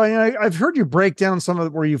 Yeah. So I've heard you break down some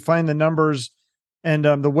of where you find the numbers and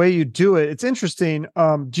the way you do it. It's interesting.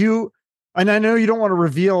 And I know you don't want to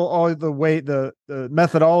reveal all the way, the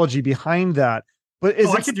methodology behind that, but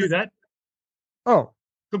I can do that. Oh,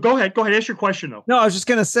 go ahead. Ask your question though. No, I was just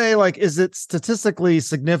going to say, like, is it statistically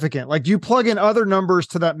significant? Like, do you plug in other numbers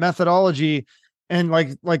to that methodology? And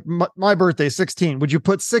like my birthday, 16, would you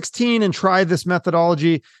put 16 and try this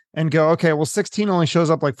methodology and go, okay, well, 16 only shows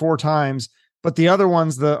up like 4 times, but the other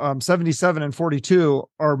ones, the 77 and 42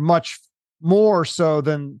 are much more so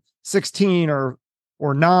than 16 or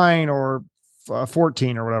 9 or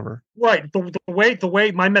 14 or whatever. Right. The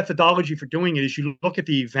way my methodology for doing it is you look at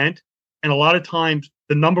the event, and a lot of times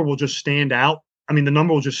the number will just stand out. I mean, the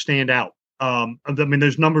number will just stand out.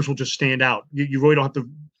 Those numbers will just stand out. You really don't have to.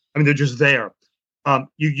 I mean, they're just there.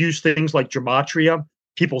 You use things like gematria,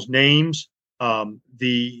 people's names,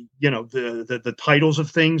 the titles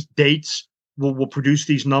of things, dates will produce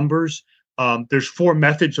these numbers. There's 4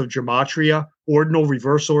 methods of gematria: ordinal,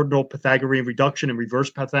 reverse ordinal, Pythagorean reduction, and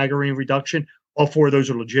reverse Pythagorean reduction. All 4 of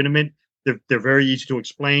those are legitimate. They're very easy to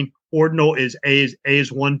explain. Ordinal is A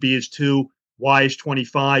is 1, B is 2, Y is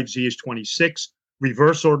 25, Z is 26.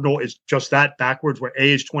 Reverse ordinal is just that, backwards, where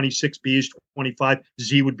A is 26, B is 25,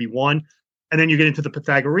 Z would be 1. And then you get into the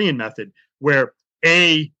Pythagorean method, where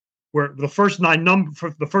the first 9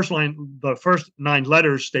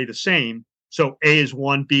 letters stay the same. So A is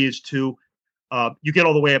 1, B is 2. You get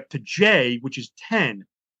all the way up to J, which is 10.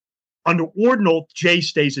 Under ordinal, J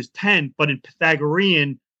stays as 10, but in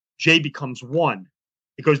Pythagorean, J becomes 1.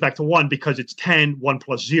 It goes back to 1 because it's 10, 1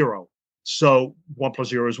 plus 0. So 1 plus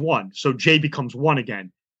 0 is 1. So J becomes 1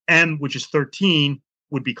 again. M, which is 13,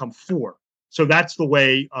 would become 4. So that's the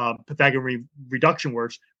way Pythagorean reduction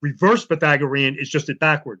works. Reverse Pythagorean is just it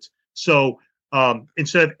backwards. So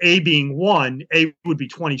instead of A being 1, A would be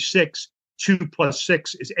 26. 2 plus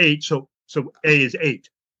 6 is 8. So A is 8.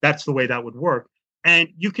 That's the way that would work. And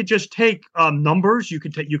you could just take numbers. You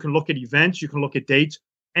can look at events. You can look at dates.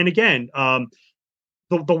 And again, the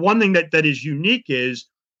one thing that is unique is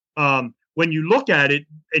when you look at it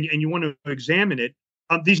and you want to examine it,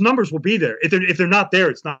 these numbers will be there. If they're not there,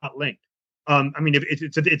 it's not linked.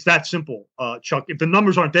 It's that simple, Chuck. If the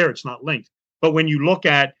numbers aren't there, it's not linked. But when you look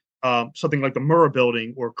at something like the Murrah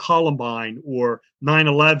Building or Columbine or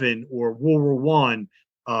 9/11 or World War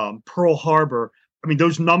I, Pearl Harbor, I mean,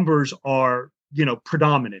 those numbers are,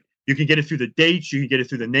 predominant. You can get it through the dates. You can get it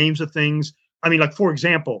through the names of things. I mean, like, for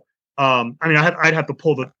example, I mean, I'd have to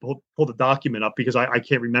pull the document up because I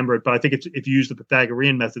can't remember it, but I think it's, if you use the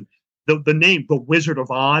Pythagorean method, the name, The Wizard of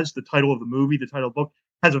Oz, the title of the movie, the title of the book,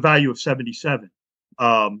 has a value of 77.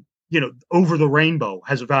 Over the Rainbow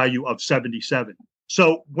has a value of 77.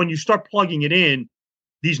 So when you start plugging it in,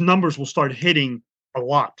 these numbers will start hitting a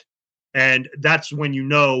lot. And that's when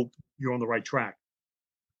you're on the right track.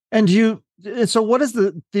 And so what is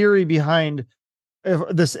the theory behind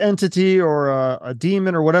this entity or a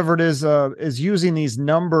demon or whatever it is using these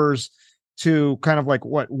numbers to kind of like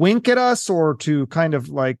wink at us, or to kind of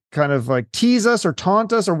like tease us or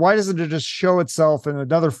taunt us? Or why doesn't it just show itself in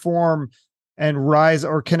another form and rise?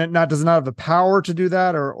 Or does it not have the power to do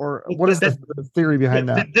that? Or what is the theory behind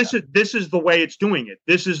that? This is the way it's doing it.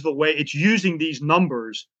 This is the way it's using these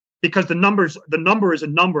numbers, because the number is a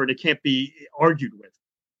number and it can't be argued with.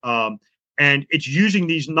 And it's using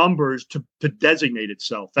these numbers to designate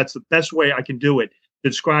itself. That's the best way I can do it, to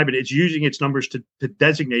describe it. It's using its numbers to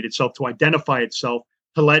designate itself, to identify itself,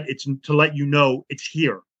 to let you know it's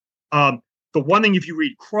here. The one thing, if you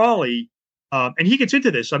read Crawley, and he gets into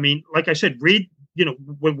this, I mean, like I said, read,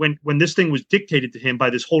 when this thing was dictated to him by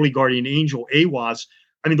this holy guardian angel, Awas,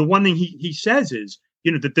 I mean, the one thing he says is,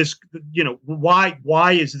 that this,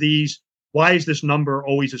 why is this number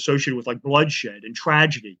always associated with like bloodshed and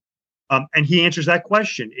tragedy? And he answers that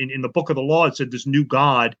question in the Book of the Law. It said this new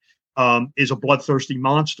God is a bloodthirsty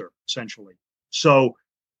monster, essentially. So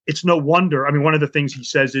it's no wonder. I mean, one of the things he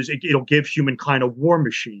says is it'll give humankind a war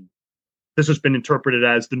machine. This has been interpreted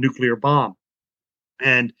as the nuclear bomb.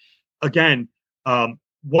 And again,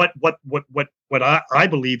 what I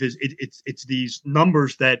believe is it's these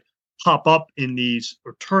numbers that pop up in these,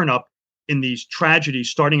 or turn up in these tragedies,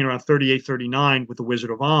 starting in around 38, 39 with the Wizard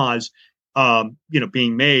of Oz,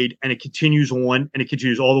 being made, and it continues on, and it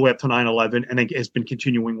continues all the way up to 9/11, and then has been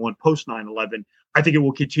continuing on post 9/11. I think it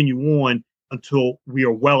will continue on until we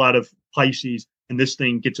are well out of Pisces and this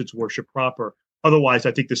thing gets its worship proper. Otherwise,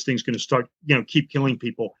 I think this thing's going to start, keep killing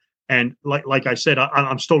people. And like I said,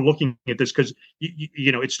 I'm still looking at this because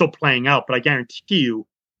it's still playing out. But I guarantee you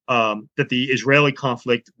that the Israeli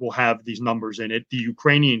conflict will have these numbers in it. The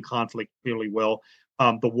Ukrainian conflict clearly will.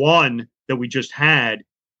 The one that we just had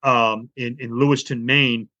in Lewiston,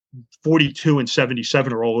 Maine, 42 and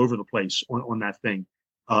 77 are all over the place on that thing.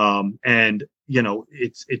 And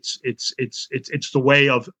it's the way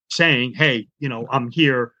of saying, hey, I'm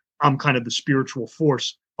here. I'm kind of the spiritual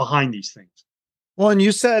force behind these things. Well, and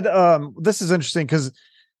you said, this is interesting because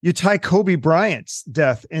you tie Kobe Bryant's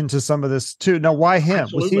death into some of this too. Now, why him?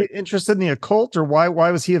 Absolutely. Was he interested in the occult, or why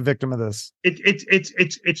was he a victim of this? It's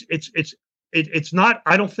not.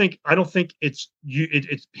 I don't think it's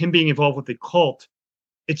him being involved with the cult.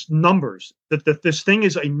 It's numbers. That this thing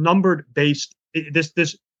is a numbered based.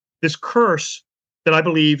 This curse that I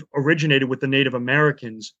believe originated with the Native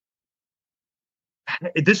Americans.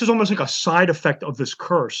 This is almost like a side effect of this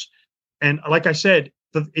curse. And like I said,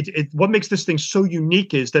 what makes this thing so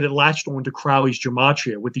unique is that it latched on to Crowley's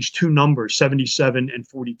gematria with these two numbers, 77 and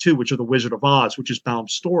 42, which are the Wizard of Oz, which is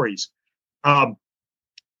Baum's stories.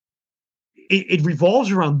 It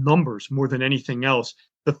revolves around numbers more than anything else.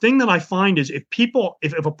 The thing that I find is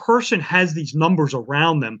if a person has these numbers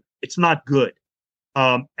around them, it's not good.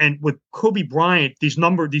 And with Kobe Bryant, these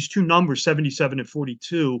two numbers, 77 and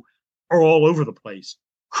 42, are all over the place.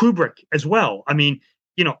 Kubrick as well. I mean,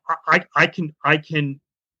 I can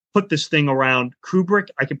put this thing around Kubrick.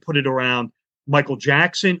 I can put it around Michael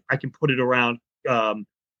Jackson. I can put it around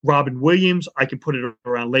Robin Williams. I can put it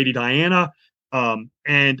around Lady Diana.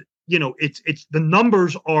 And it's the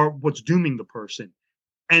numbers are what's dooming the person.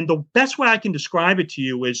 And the best way I can describe it to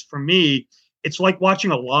you is, for me, it's like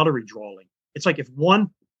watching a lottery drawing. It's like if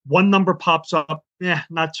one number pops up,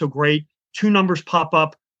 not so great. Two numbers pop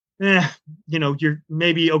up, you're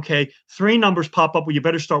maybe okay. Three numbers pop up, well, you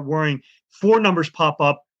better start worrying. Four numbers pop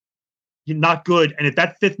up, you're not good. And if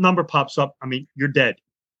that fifth number pops up, I mean, you're dead.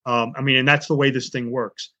 And that's the way this thing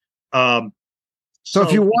works. So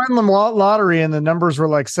if you won the lottery and the numbers were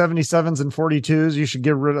like 77s and 42s, you should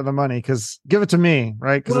get rid of the money, because give it to me,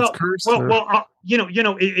 right? Because it's cursed.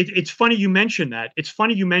 It's funny you mention that. It's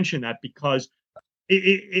funny you mention that because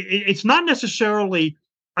it's not necessarily.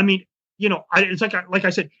 I mean, it's like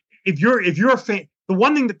I said, if you're a fan, the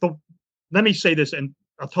one thing let me say this, and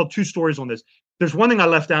I'll tell two stories on this. There's one thing I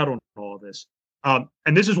left out on all of this,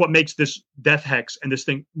 and this is what makes this death hex and this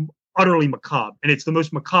thing utterly macabre. And it's the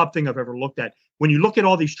most macabre thing I've ever looked at. When you look at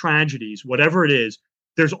all these tragedies, whatever it is,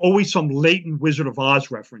 there's always some latent Wizard of Oz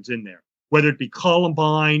reference in there. whether it be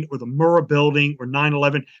Columbine or the Murrah Building or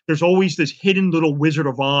 9/11. There's always this hidden little Wizard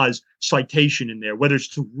of Oz citation in there, whether it's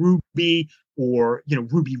to Ruby or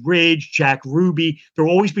Ruby Ridge, Jack Ruby. There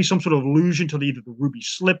will always be some sort of allusion to either the Ruby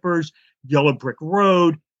Slippers, Yellow Brick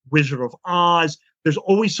Road, Wizard of Oz. There's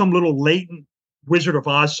always some little latent Wizard of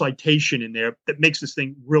Oz citation in there that makes this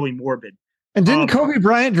thing really morbid. And didn't Kobe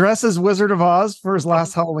Bryant dress as Wizard of Oz for his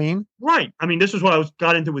last Halloween? Right. I mean, this is what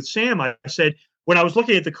got into with Sam. I said, when I was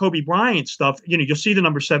looking at the Kobe Bryant stuff, you'll see the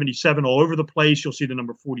number 77 all over the place. You'll see the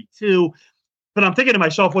number 42. But I'm thinking to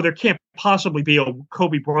myself, well, there can't possibly be a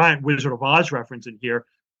Kobe Bryant Wizard of Oz reference in here.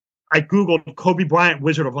 I Googled Kobe Bryant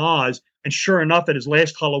Wizard of Oz, and sure enough, at his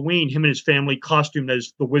last Halloween, him and his family costumed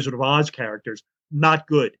as the Wizard of Oz characters. Not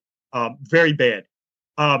good. Very bad.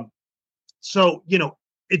 So,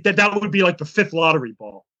 that would be like the fifth lottery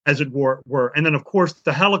ball, as it were. And then, of course,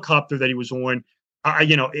 the helicopter that he was on,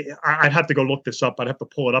 I'd have to go look this up. I'd have to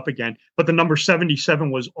pull it up again. But the number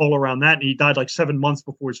 77 was all around that, and he died like 7 months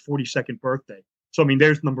before his 42nd birthday. So, I mean,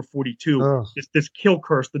 there's number 42. This kill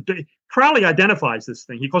curse. Crowley identifies this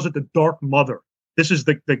thing. He calls it the Dark Mother. This is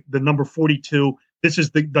the number 42. This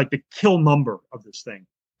is the kill number of this thing.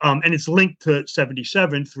 And it's linked to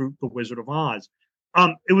 77 through the Wizard of Oz.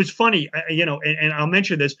 It was funny, and I'll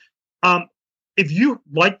mention this. If you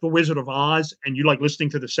like the Wizard of Oz and you like listening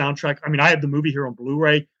to the soundtrack, I mean, I have the movie here on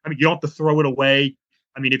Blu-ray. I mean, you don't have to throw it away.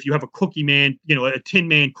 I mean, if you have a Cookie Man, a Tin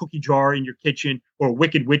Man cookie jar in your kitchen or a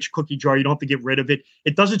Wicked Witch cookie jar, you don't have to get rid of it.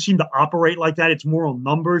 It doesn't seem to operate like that. It's more on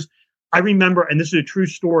numbers. I remember, and this is a true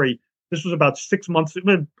story. This was about 6 months,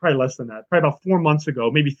 probably less than that, probably about 4 months ago,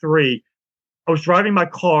 maybe 3. I was driving my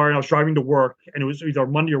car and I was driving to work, and it was either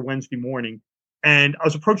Monday or Wednesday morning. And I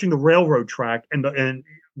was approaching the railroad track, and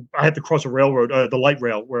I had to cross a railroad, the light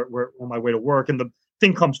rail, where on my way to work. And the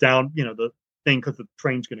thing comes down, the thing, because the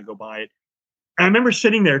train's going to go by it. And I remember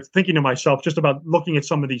sitting there thinking to myself, just about looking at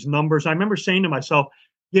some of these numbers. I remember saying to myself,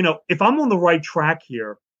 if I'm on the right track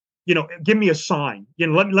here, give me a sign.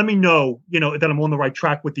 Let me know, that I'm on the right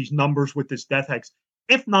track with these numbers, with this death hex.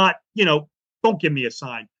 If not, don't give me a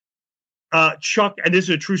sign. Chuck, and this is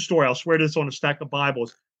a true story. I'll swear this on a stack of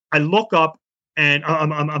Bibles. I look up. And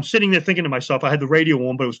I'm sitting there thinking to myself, I had the radio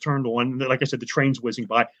on, but it was turned on. Like I said, the train's whizzing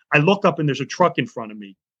by. I look up and there's a truck in front of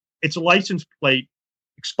me. It's a license plate,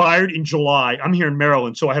 expired in July. I'm here in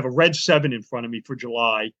Maryland, so I have a red 7 in front of me for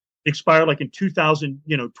July. It expired like in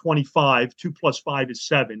 2025. 2 plus 5 is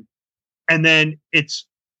 7. And then its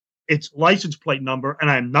license plate number, and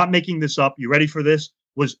I'm not making this up. You ready for this?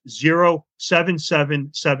 Was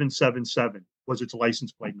 077777. Was its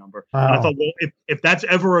license plate number. Wow. And I thought, well, if that's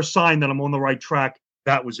ever a sign that I'm on the right track,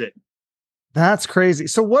 that was it. That's crazy.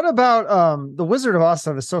 So what about the Wizard of Oz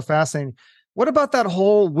stuff is so fascinating. What about that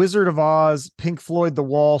whole Wizard of Oz, Pink Floyd, The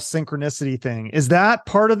Wall synchronicity thing? Is that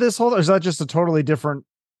part of this whole, or is that just a totally different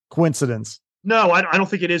coincidence? No, I don't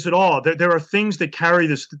think it is at all. There are things that carry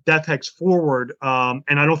this death hex forward. And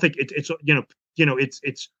I don't think it's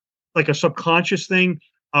like a subconscious thing.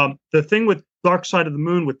 The thing with Dark Side of the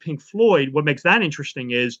Moon with Pink Floyd, what makes that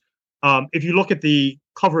interesting is if you look at the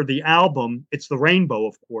cover of the album, it's the rainbow,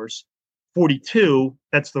 of course. 42,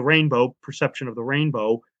 that's the rainbow, Perception of the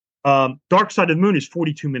Rainbow. Dark Side of the Moon is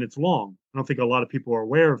 42 minutes long. I don't think a lot of people are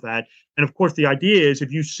aware of that. And of course, the idea is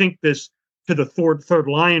if you sync this to the third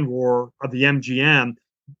lion roar of the MGM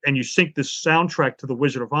and you sync this soundtrack to the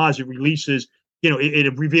Wizard of Oz, it releases,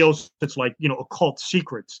 it reveals it's like, occult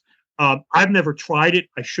secrets. I've never tried it.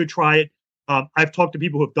 I should try it. I've talked to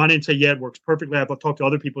people who have done it and say, yeah, it works perfectly. I've talked to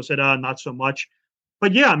other people who said, not so much.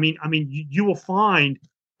 But yeah, I mean, you will find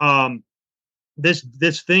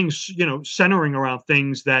this thing, centering around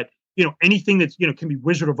things that, anything that's, can be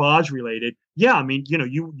Wizard of Oz related. Yeah, I mean,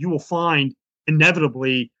 you will find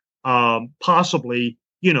inevitably, possibly,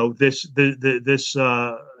 this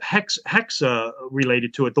hex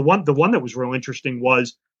related to it. The one that was real interesting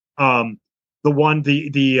was the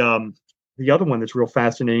other one that's real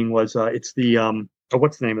fascinating was it's the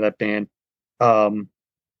what's the name of that band?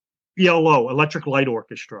 ELO, Electric Light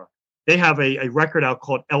Orchestra. They have a record out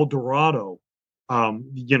called El Dorado.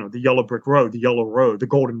 The Yellow Brick Road, the Yellow Road, the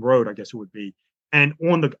Golden Road, I guess it would be. And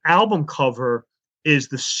on the album cover is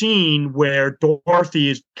the scene where Dorothy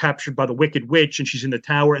is captured by the Wicked Witch and she's in the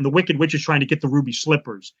tower, and the Wicked Witch is trying to get the ruby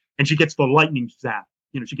slippers, and she gets the lightning zap.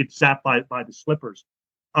 She gets zapped by the slippers.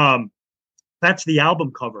 That's the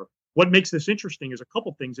album cover. What makes this interesting is a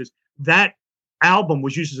couple things. Is that album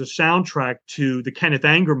was used as a soundtrack to the Kenneth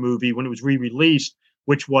Anger movie when it was re-released,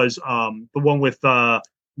 which was the one with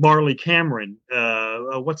Marley Cameron.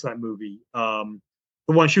 What's that movie? The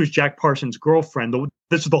one she was Jack Parsons' girlfriend.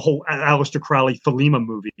 This is the whole Aleister Crowley Thelema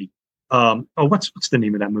movie. What's the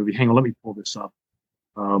name of that movie? Hang on, let me pull this up.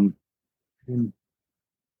 Um,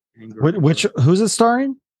 Who's it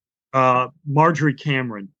starring? Marjorie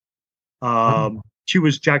Cameron. She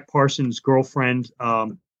was Jack Parsons' girlfriend.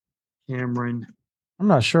 Cameron. I'm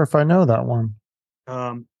not sure if I know that one.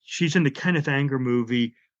 She's in the Kenneth Anger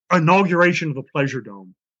movie, Inauguration of the Pleasure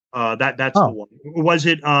Dome. That's the one. Was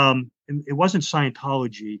it? It wasn't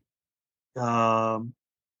Scientology.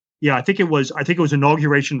 Yeah, I think it was. I think it was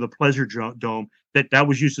Inauguration of the Pleasure Dome that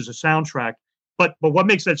was used as a soundtrack. But what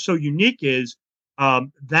makes that so unique is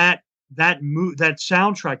that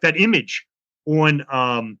soundtrack, that image on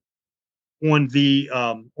on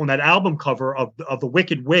that album cover of the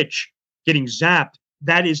Wicked Witch getting zapped.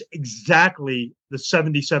 That is exactly the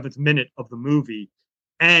 77th minute of the movie.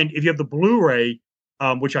 And if you have the Blu-ray,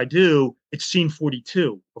 which I do, it's scene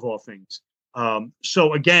 42 of all things.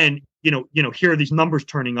 So again, here are these numbers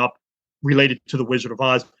turning up related to the Wizard of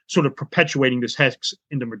Oz, sort of perpetuating this hex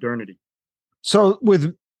into modernity. So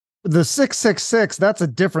with the 666, that's a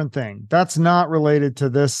different thing. That's not related to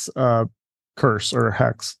this curse or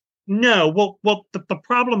hex. No, well, the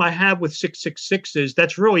problem I have with 666 is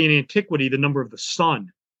that's really in antiquity the number of the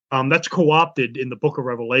sun. That's co-opted in the Book of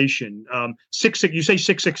Revelation. You say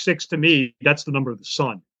 666 to me, that's the number of the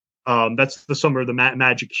sun. That's the number of the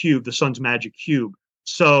magic cube, the sun's magic cube.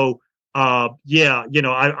 So yeah,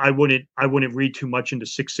 I wouldn't read too much into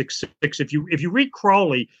 666. If you read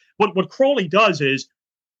Crowley, what Crowley does is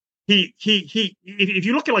if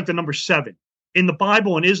you look at like the number 7 in the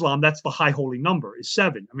Bible and Islam, that's the high holy number is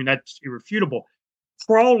 7. I mean, that's irrefutable.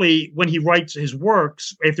 Crowley, when he writes his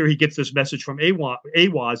works, after he gets this message from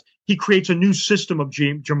Awaz, he creates a new system of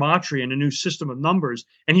gematria and a new system of numbers.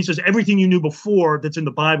 And he says, everything you knew before that's in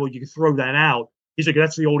the Bible, you can throw that out. He's like,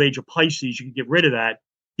 that's the old age of Pisces. You can get rid of that.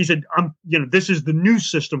 He said, this is the new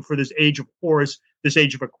system for this age of Horus, this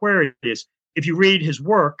age of Aquarius. If you read his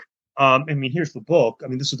work, here's the book.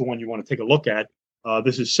 This is the one you want to take a look at.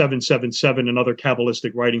 This is 777 and other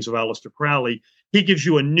Kabbalistic writings of Aleister Crowley. He gives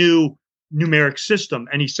you a new numeric system,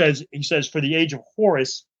 and he says for the age of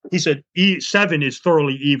Horus, he said 7 is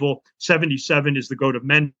thoroughly evil, 77 is the goat of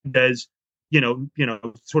Mendes,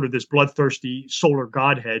 sort of this bloodthirsty solar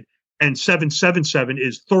godhead, and 777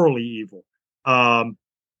 is thoroughly evil.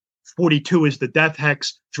 42 is the death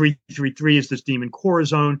hex, 333 is this demon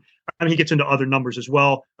Corazon. He gets into other numbers as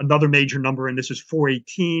well. Another major number, and this is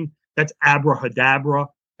 418. That's abrahadabra.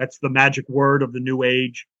 That's the magic word of the New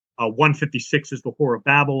Age. 156 is the whore of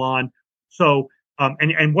Babylon. So,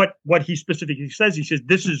 and what he specifically says, he says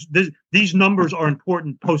these numbers are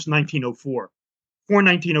important post 1904. For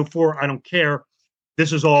 1904, I don't care.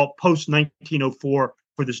 This is all post 1904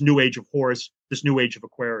 for this new age of Horus, this new age of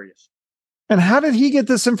Aquarius. And how did he get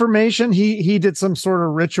this information? He did some sort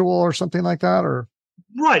of ritual or something like that, or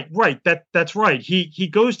right. That's right. He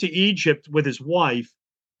goes to Egypt with his wife.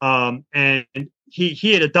 And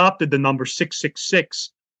he had adopted the number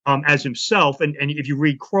 666 as himself. And if you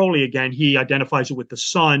read Crowley again, he identifies it with the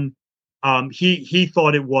sun. He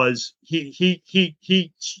thought it was he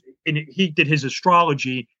did his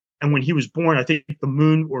astrology, and when he was born, I think the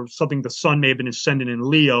moon or something, the sun may have been ascendant in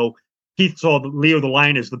Leo. He saw Leo the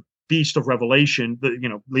lion as the beast of Revelation.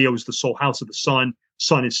 Leo is the soul house of the sun.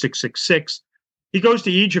 Sun is 666. He goes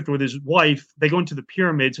to Egypt with his wife. They go into the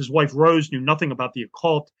pyramids. His wife Rose knew nothing about the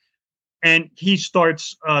occult, and he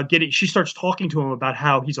starts she starts talking to him about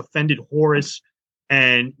how he's offended Horus,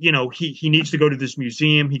 and he needs to go to this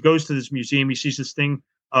museum. He goes to this museum. He sees this thing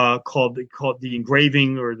called the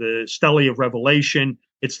engraving or the stele of Revelation.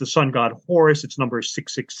 It's the sun god Horus. Its number is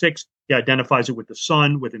 666. He identifies it with the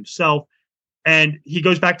sun, with himself. And he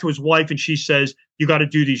goes back to his wife, and she says, "You got to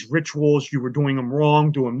do these rituals. You were doing them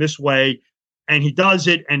wrong. Do them this way." And he does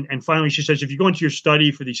it. And finally she says, if you go into your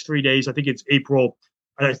study for these 3 days, I think it's April,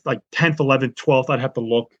 like 10th, 11th, 12th. I'd have to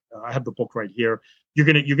look. I have the book right here. You're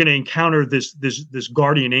gonna encounter this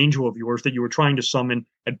guardian angel of yours that you were trying to summon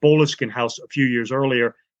at Boliskin House a few years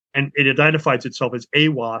earlier. And it identifies itself as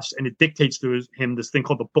Awas, and it dictates to him this thing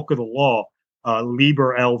called the Book of the Law,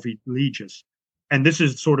 Liber Elvi Legis. And this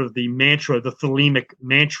is sort of the mantra, the thelemic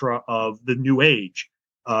mantra of the New Age.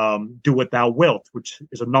 Do what thou wilt, which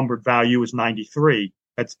is a numbered value, is 93.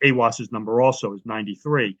 That's Awas's number also, is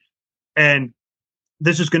 93. And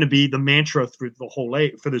this is going to be the mantra through the whole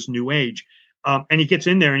for this new age. And he gets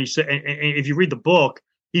in there, and he said, and if you read the book,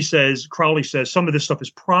 Crowley says some of this stuff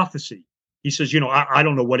is prophecy. He says, I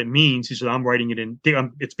don't know what it means. He said, I'm writing it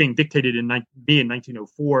it's being dictated in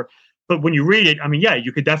 1904. But when you read it, yeah,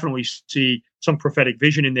 you could definitely see some prophetic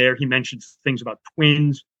vision in there. He mentions things about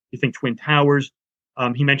twins. You think twin towers.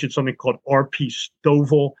 He mentioned something called R.P.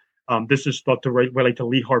 Stovall. This is thought to relate to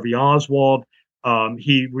Lee Harvey Oswald.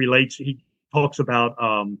 He talks about,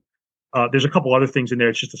 there's a couple other things in there.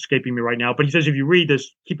 It's just escaping me right now. But he says, if you read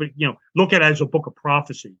this, keep it, look at it as a book of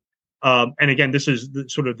prophecy. And again, this is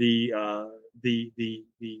sort of the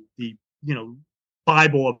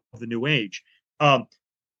Bible of the New Age.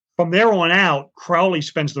 From there on out, Crowley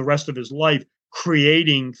spends the rest of his life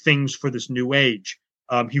creating things for this New Age.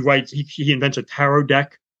 He invents a tarot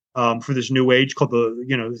deck for this New Age called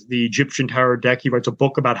the Egyptian tarot deck. He writes a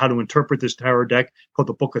book about how to interpret this tarot deck called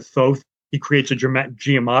the Book of Thoth. He creates a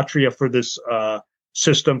gematria for this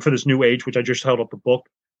system for this New Age, which I just held up the book.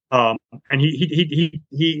 And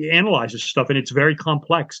he analyzes stuff, and it's very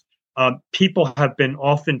complex. People have been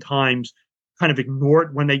oftentimes kind of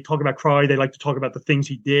ignored when they talk about Crowley. They like to talk about the things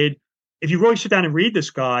he did. If you really sit down and read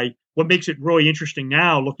this guy, what makes it really interesting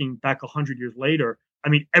now, looking back 100 years later, I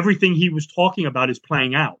mean, everything he was talking about is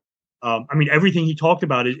playing out. Everything he talked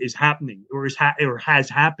about is happening or has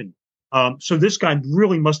happened. So this guy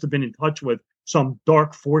really must have been in touch with some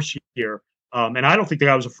dark force here. And I don't think the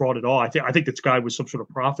guy was a fraud at all. I think this guy was some sort of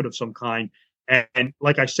prophet of some kind. And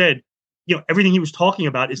like I said, everything he was talking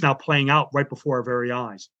about is now playing out right before our very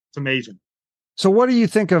eyes. It's amazing. So what do you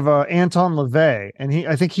think of Anton LaVey? And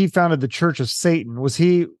I think he founded the Church of Satan. Was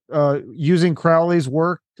he using Crowley's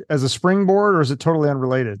work as a springboard, or is it totally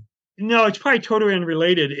unrelated? No, it's probably totally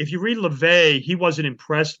unrelated. If you read LaVey, he wasn't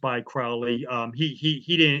impressed by Crowley.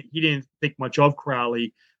 He didn't think much of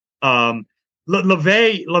Crowley.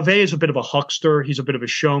 LaVey is a bit of a huckster. He's a bit of a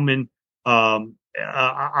showman. The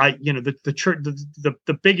church,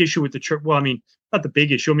 the big issue with the church. Well, I mean, not the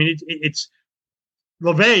big issue. I mean, it's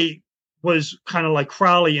LaVey was kind of like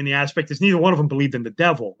Crowley in the aspect that neither one of them believed in the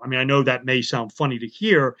devil. I mean, I know that may sound funny to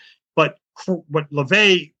hear, but what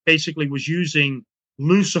LaVey basically was using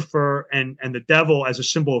Lucifer and the devil as a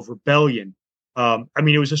symbol of rebellion.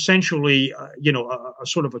 It was essentially, a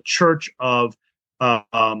sort of a church of,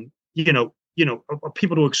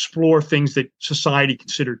 people to explore things that society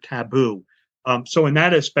considered taboo. So in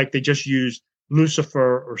that aspect, they just used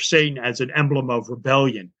Lucifer or Satan as an emblem of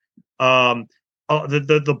rebellion.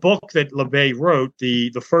 The book that LaVey wrote,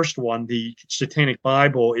 the first one, the Satanic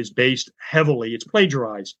Bible, is based heavily. It's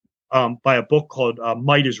plagiarized by a book called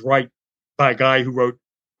Might is Right, by a guy who wrote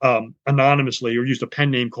anonymously or used a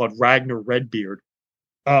pen name called Ragnar Redbeard.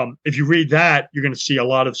 If you read that, you're going to see a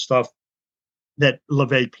lot of stuff that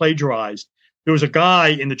LaVey plagiarized. There was a guy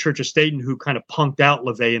in the Church of Satan who kind of punked out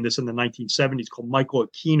LaVey in the 1970s called Michael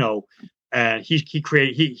Aquino, and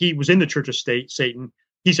he was in the Church of Satan.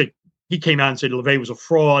 He came out and said LaVey was a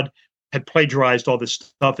fraud, had plagiarized all this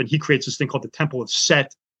stuff, and he creates this thing called the Temple of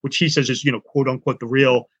Set, which he says is, quote unquote, the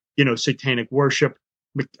real, satanic worship.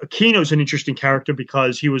 Aquino's an interesting character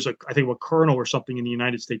because he was, I think, a colonel or something in the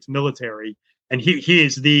United States military. And he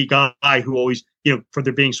is the guy who always, for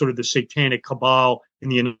there being sort of the satanic cabal in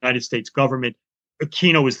the United States government,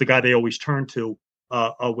 Aquino is the guy they always turn to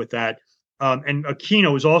with that. And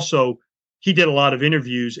Aquino is also, he did a lot of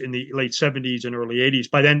interviews in the late 70s and early 80s.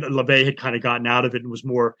 By then, LaVey had kind of gotten out of it and was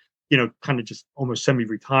more, kind of just almost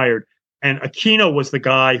semi-retired. And Aquino was the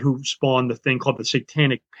guy who spawned the thing called the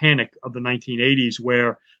Satanic Panic of the 1980s,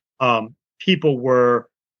 where people were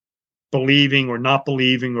believing or not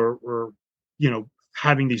believing or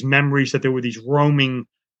having these memories that there were these roaming,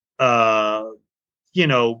 cults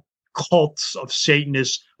of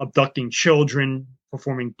Satanists abducting children,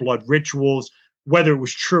 performing blood rituals. Whether it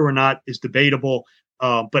was true or not is debatable.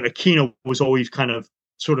 But Aquino was always kind of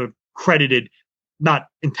sort of credited, not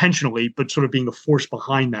intentionally, but sort of being the force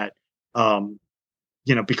behind that,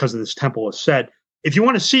 because of this Temple of Set. If you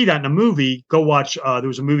want to see that in a movie, go watch. There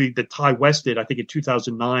was a movie that Ty West did, I think in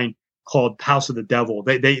 2009, called House of the Devil.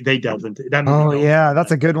 They delved into that movie. Oh yeah, that's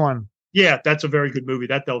a good one. Yeah, that's a very good movie.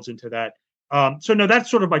 That delves into that. So no, that's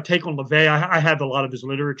sort of my take on LaVey. I have a lot of his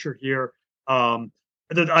literature here.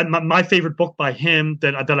 My favorite book by him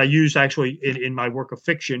that I use actually in my work of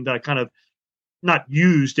fiction, that I kind of not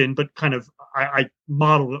used in, but kind of I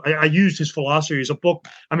modeled. I used his philosophy as a book.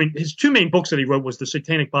 I mean, his two main books that he wrote was the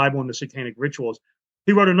Satanic Bible and the Satanic Rituals.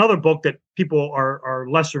 He wrote another book that people are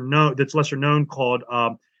lesser known, that's lesser known, called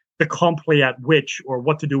The Compleat Witch, or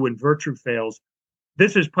What to Do When Virtue Fails.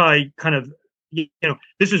 This is probably kind of,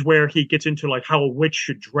 this is where he gets into like how a witch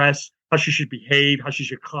should dress, how she should behave, how she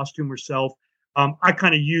should costume herself. I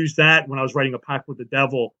kind of used that when I was writing A Pact with the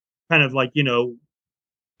Devil, kind of like,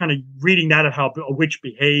 kind of reading that of how a witch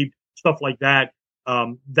behaved, stuff like that.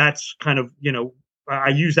 That's kind of, I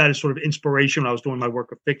use that as sort of inspiration when I was doing my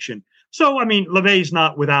work of fiction. So, I mean, LaVey's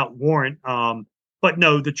not without warrant. But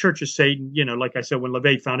no, the Church of Satan, like I said, when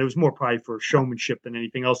LaVey found it was more probably for showmanship than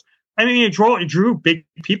anything else. I mean, it drew big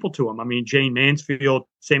people to him. I mean, Jane Mansfield,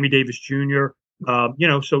 Sammy Davis Jr.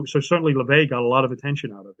 So certainly LaVey got a lot of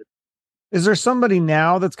attention out of it. Is there somebody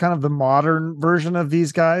now that's kind of the modern version of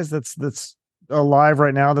these guys that's alive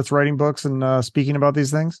right now that's writing books and speaking about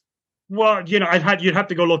these things? Well, you'd have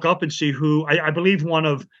to go look up and see who. I believe one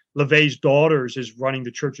of LaVey's daughters is running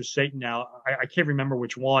the Church of Satan now. I can't remember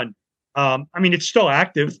which one. I mean, it's still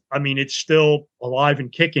active. I mean, it's still alive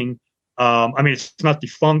and kicking. I mean, it's not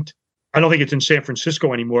defunct. I don't think it's in San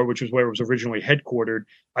Francisco anymore, which is where it was originally headquartered.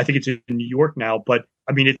 I think it's in New York now. But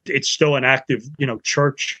I mean, it's still an active,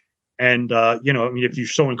 church. And I mean, if you're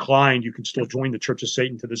so inclined, you can still join the Church of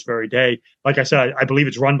Satan to this very day. Like I said, I believe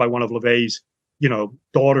it's run by one of LaVey's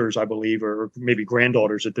daughters, I believe, or maybe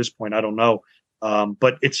granddaughters at this point. I don't know.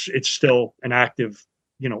 But it's still an active,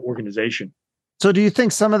 organization. So do you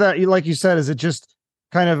think some of that, like you said, is it just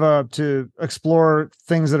kind of to explore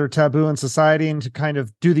things that are taboo in society and to kind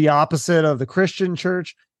of do the opposite of the Christian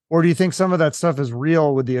church? Or do you think some of that stuff is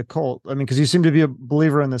real with the occult? I mean, because you seem to be a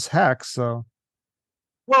believer in this hex, so.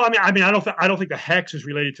 Well, I mean, I don't think the hex is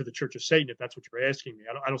related to the Church of Satan. If that's what you're asking me,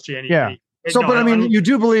 I don't see any. Yeah. So, no, but I mean, you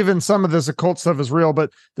do believe in some of this occult stuff is real, but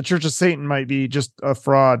the Church of Satan might be just a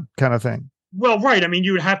fraud kind of thing. Well, right. I mean,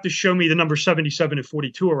 you would have to show me the number 77 and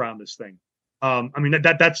 42 around this thing. I mean,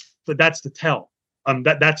 that's the tell.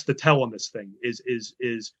 That's the tell on this thing is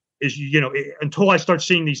until I start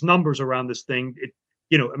seeing these numbers around this thing,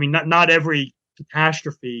 I mean, not every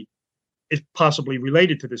catastrophe is possibly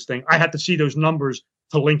related to this thing. I have to see those numbers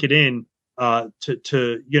to link it in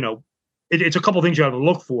it's a couple of things you have to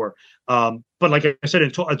look for. But like I said,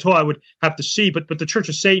 until I would have to see, but the Church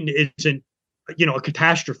of Satan isn't, a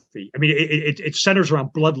catastrophe. I mean, it centers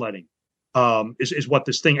around bloodletting, is what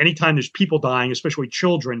this thing, anytime there's people dying, especially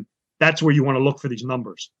children, that's where you want to look for these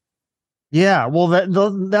numbers. Yeah. Well,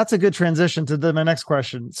 that's a good transition to my next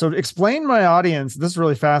question. So explain my audience, this is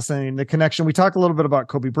really fascinating, the connection. We talked a little bit about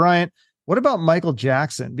Kobe Bryant. What about Michael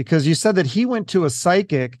Jackson? Because you said that he went to a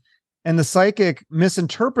psychic and the psychic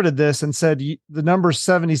misinterpreted this and said the number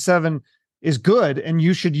 77 is good and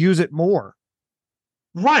you should use it more.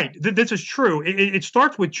 Right. This is true. It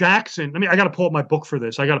starts with Jackson. I mean, I got to pull up my book for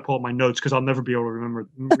this. I got to pull up my notes because I'll never be able to remember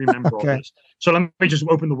Okay. all this. So let me just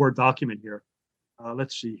open the Word document here.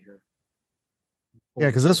 Let's see here. Yeah,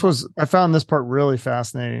 because I found this part really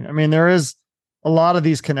fascinating. I mean, there is a lot of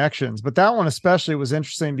these connections, but that one especially was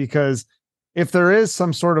interesting because if there is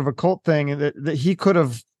some sort of occult thing that he could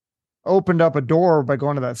have opened up a door by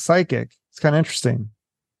going to that psychic, it's kind of interesting.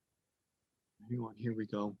 Hang on, here we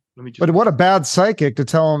go. But what a bad psychic to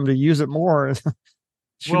tell him to use it more.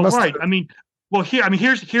 Well, right. I mean,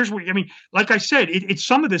 here's what I mean. Like I said, it's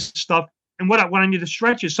some of this stuff, and what I need to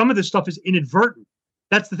stretch is some of this stuff is inadvertent.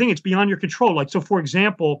 That's the thing; it's beyond your control. Like, so for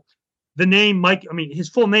example, the name Mike. I mean, his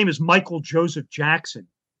full name is Michael Joseph Jackson.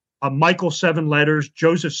 Michael 7 letters,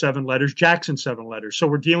 Joseph 7 letters, Jackson 7 letters. So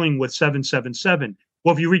we're dealing with 777.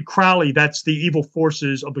 Well, if you read Crowley, that's the evil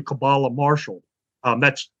forces of the Kabbalah marshaled.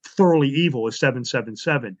 That's thoroughly evil is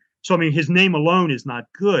 777. So, I mean, his name alone is not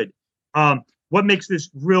good. What makes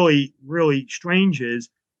this really, really strange is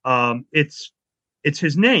it's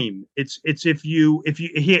his name.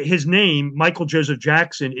 His name, Michael Joseph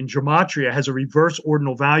Jackson in gematria has a reverse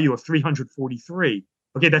ordinal value of 343.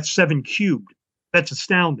 Okay, that's 7 cubed. That's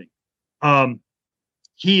astounding.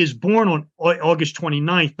 He is born on August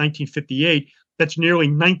 29th, 1958. That's nearly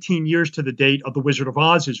 19 years to the date of The Wizard of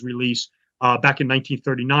Oz's release back in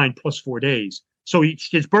 1939, plus 4 days. So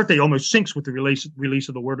his birthday almost syncs with the release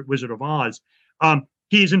of The Wizard of Oz.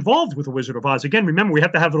 He is involved with The Wizard of Oz. Again, remember, we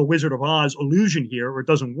have to have a Wizard of Oz illusion here or it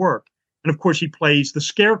doesn't work. And of course, he plays the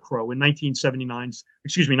Scarecrow in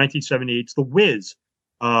 1978's The Wiz,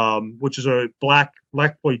 which is a black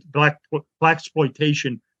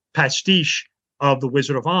exploitation pastiche of The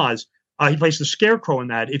Wizard of Oz. He plays the Scarecrow in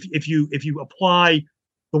that. If you apply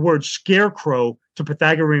the word scarecrow to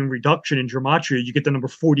Pythagorean reduction in gematria, you get the number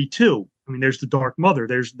 42. I mean, there's the Dark Mother.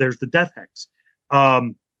 There's the Death Hex.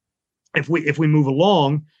 If we move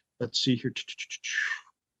along, let's see here.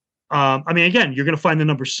 I mean, again, you're going to find the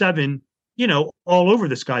number 7, all over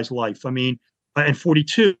this guy's life. I mean, and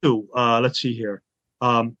 42. Let's see here.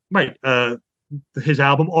 His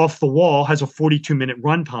album Off the Wall has a 42-minute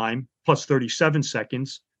runtime plus 37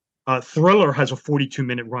 seconds. Thriller has a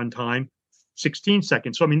 42-minute runtime, 16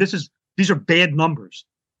 seconds. So I mean, these are bad numbers.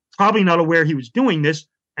 Probably not aware he was doing this,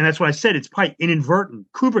 and that's why I said it's probably inadvertent.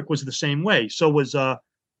 Kubrick was the same way. So was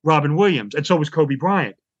Robin Williams, and so was Kobe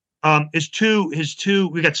Bryant. His two.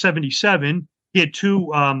 We got 77. He had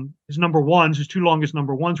two. His number ones. His two longest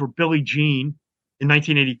number ones were Billie Jean in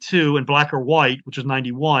 1982 and Black or White, which is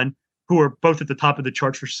 91. who are both at the top of the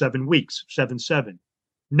charts for 7 weeks, 7-7.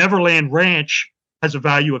 Neverland Ranch has a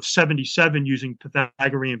value of 77 using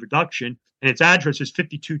Pythagorean reduction, and its address is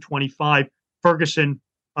 5225 Ferguson,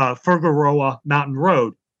 Figueroa Mountain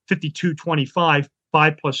Road. 5225,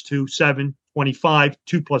 5 plus 2, 7, 25,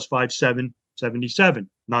 2 plus 5, 7, 77.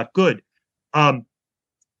 Not good. In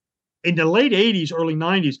the late 80s, early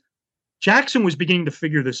 90s, Jackson was beginning to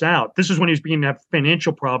figure this out. This is when he was beginning to have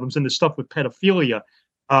financial problems, and the stuff with pedophilia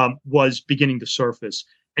was beginning to surface.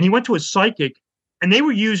 And he went to a psychic, and they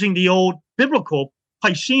were using the old biblical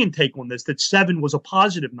Piscean take on this, that 7 was a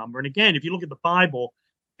positive number. And again, if you look at the Bible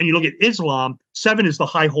and you look at Islam, 7 is the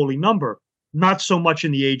high holy number, not so much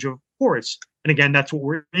in the age of Horus. And again, that's what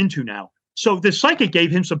we're into now. So the psychic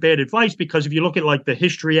gave him some bad advice, because if you look at like the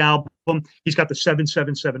History album, he's got the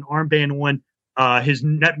 777 armband on. His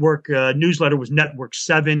network newsletter was Network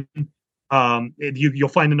 7. You'll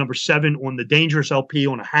find the number 7 on the Dangerous LP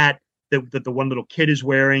on a hat that the one little kid is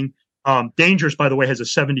wearing. Dangerous, by the way, has a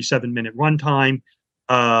 77-minute runtime.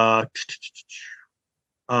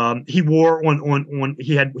 He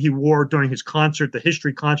wore during his concert, the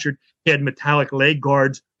History concert, he had metallic leg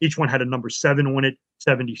guards. Each one had a number 7 on it,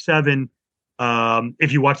 77.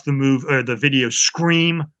 If you watch the video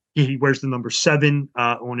Scream, he wears the number 7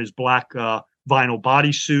 on his black vinyl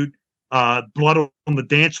bodysuit. Blood on the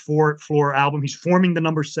Dance Floor album, he's forming the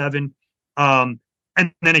number 7. And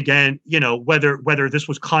then again, whether this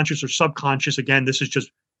was conscious or subconscious, again, this is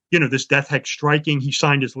just, this death hex striking. He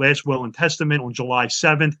signed his last will and testament on July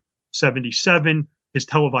 7th, 77. His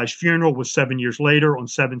televised funeral was 7 years later on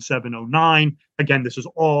 7/7/09. Again, this is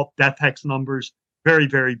all death hex numbers. Very,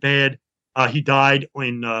 very bad. He died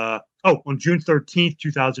on June 13th,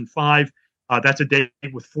 2005. That's a date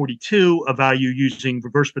with 42, a value using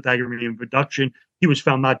reverse Pythagorean reduction. He was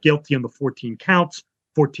found not guilty on the 14 counts,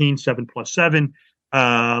 14, 7 plus 7.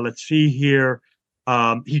 Let's see here.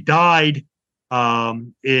 He died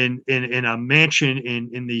in a mansion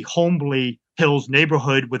in the Holmby Hills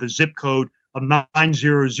neighborhood with a zip code of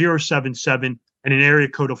 90077 and an area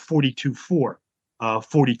code of 424,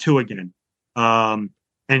 42 again.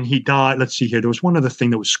 And he died. Let's see here. There was one other thing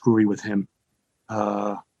that was screwy with him.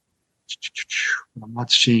 I'm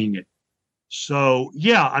not seeing it. So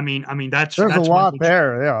yeah, I mean that's a lot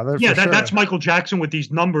there. Yeah, that's Michael Jackson with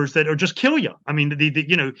these numbers that are just kill you. I mean,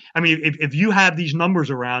 if you have these numbers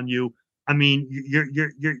around you, I mean,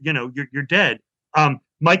 you're dead.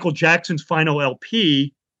 Michael Jackson's final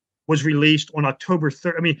LP was released on October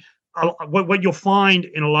 3rd. I mean, what you'll find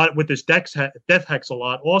in a lot with this death hex a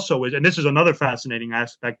lot also is, and this is another fascinating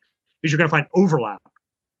aspect, is you're going to find overlap.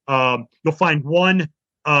 You'll find one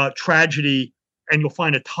tragedy, and you'll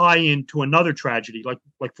find a tie-in to another tragedy. Like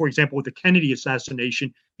for example, with the Kennedy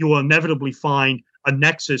assassination, you will inevitably find a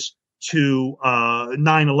nexus to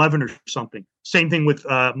 9/11 or something. Same thing with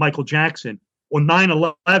Michael Jackson. On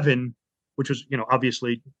 9/11, which was,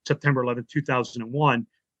 obviously September 11th, 2001,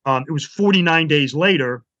 it was 49 days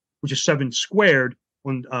later, which is 7 squared,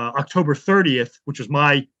 on October 30th, which was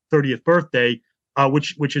my 30th birthday,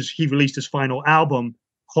 which is he released his final album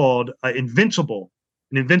called Invincible.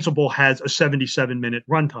 And Invincible has a 77-minute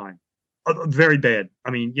runtime. Very bad.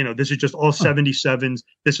 I mean, this is just all 77s.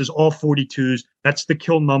 This is all 42s. That's the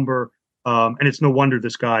kill number. And it's no wonder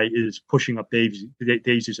this guy is pushing up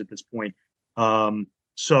daisies at this point.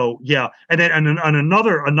 So yeah. And then and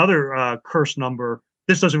another curse number.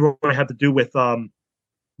 This doesn't really have to do with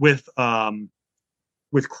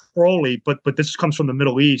Crowley, but this comes from the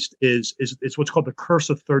Middle East. Is what's called the Curse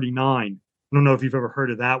of 39. I don't know if you've ever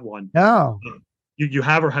heard of that one. No. You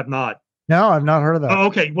have or have not? No, I've not heard of that. Oh,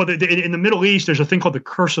 okay. Well, in the Middle East, there's a thing called the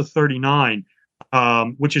Curse of 39,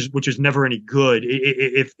 which is never any good.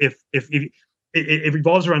 It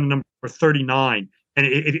revolves around the number 39, and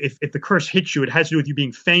if the curse hits you, it has to do with you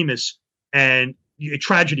being famous, and a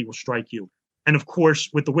tragedy will strike you. And of course,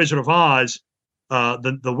 with the Wizard of Oz,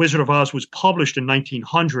 the Wizard of Oz was published in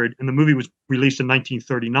 1900, and the movie was released in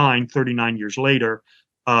 1939. 39 years later,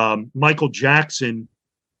 Michael Jackson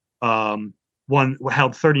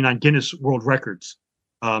held 39 Guinness World Records.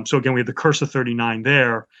 So again, we have the Curse of 39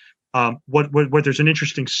 there. What there's an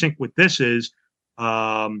interesting sync with this is,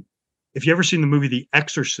 if you ever seen the movie The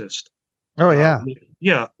Exorcist. Oh yeah.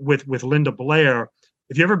 With Linda Blair.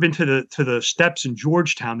 If you ever been to the steps in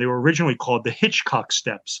Georgetown, they were originally called the Hitchcock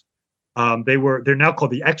Steps. They're now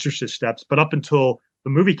called the Exorcist Steps, but up until the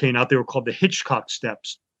movie came out, they were called the Hitchcock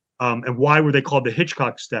Steps. And why were they called the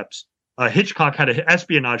Hitchcock Steps? Hitchcock had an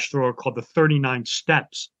espionage thriller called the 39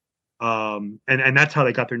 Steps. And that's how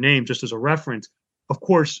they got their name, just as a reference. Of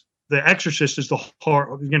course, The Exorcist is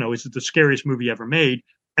the scariest movie ever made.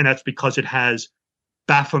 And that's because it has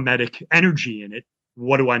Baphometic energy in it.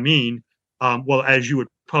 What do I mean? Well, as you would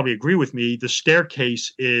probably agree with me, the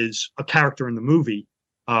staircase is a character in the movie,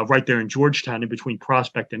 right there in Georgetown, in between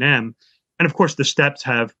Prospect and M. And of course, the steps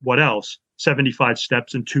have what else? 75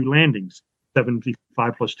 steps and 2 landings.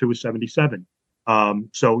 75 plus 2 is 77.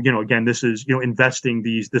 So, again, this is, investing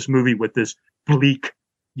this movie with this bleak,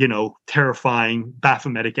 terrifying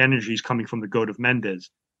Baphometic energies coming from the goat of Mendes.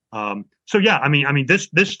 So yeah,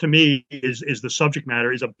 this to me is the subject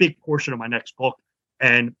matter, is a big portion of my next book.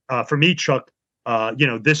 And for me, Chuck,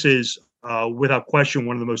 this is without question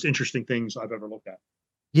one of the most interesting things I've ever looked at.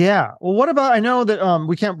 Yeah. Well, what about, I know that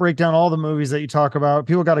we can't break down all the movies that you talk about.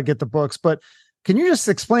 People got to get the books, but can you just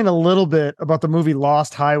explain a little bit about the movie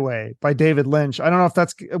Lost Highway by David Lynch? I don't know if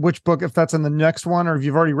that's which book, if that's in the next one, or if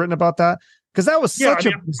you've already written about that, because that was such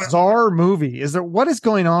a bizarre movie. What is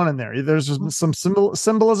going on in there? There's some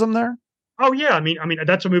symbolism there. Oh yeah,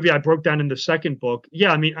 that's a movie I broke down in the second book.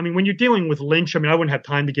 Yeah, when you're dealing with Lynch, I wouldn't have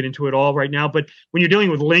time to get into it all right now, but when you're dealing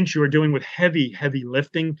with Lynch, you are dealing with heavy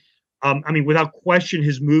lifting. Without question,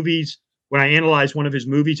 his movies, when I analyze one of his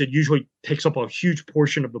movies, it usually takes up a huge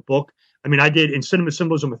portion of the book. I did in Cinema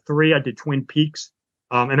Symbolism 3, I did Twin Peaks,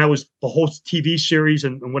 and that was the whole TV series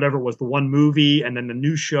and whatever was the one movie, and then the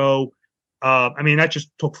new show. That just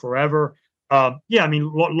took forever.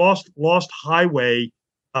 Lost Highway.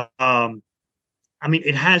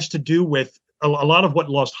 It has to do with a lot of what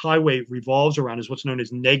Lost Highway revolves around is what's known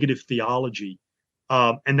as negative theology,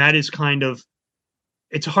 and that is kind of,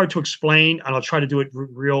 it's hard to explain, and I'll try to do it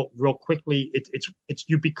real quickly. It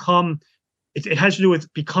has to do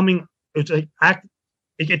with becoming.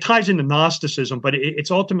 It ties into Gnosticism, but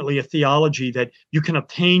it's ultimately a theology that you can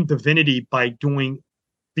obtain divinity by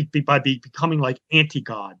becoming like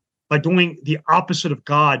anti-God. By doing the opposite of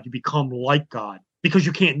God, you become like God, because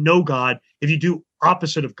you can't know God. If you do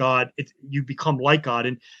opposite of God, you become like God.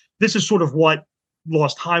 And this is sort of what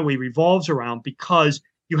Lost Highway revolves around, because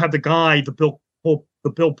you have the guy, the Bill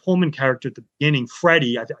Pullman character at the beginning,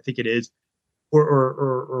 Freddie, I think it is,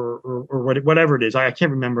 or whatever it is. I can't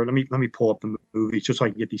remember. Let me pull up the movie just so I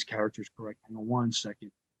can get these characters correct. Hang on one second.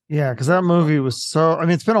 Yeah, because that movie was so.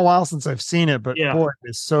 It's been a while since I've seen it, but boy,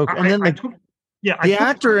 it's so. And then the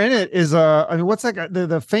actor in it is what's that guy?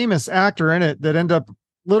 The famous actor in it that ended up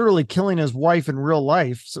literally killing his wife in real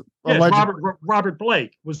life. So, Robert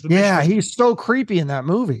Blake was the. Yeah, he's so creepy in that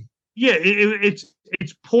movie. Yeah, it's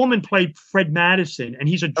Pullman played Fred Madison, and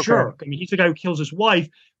he's a jerk. He's the guy who kills his wife,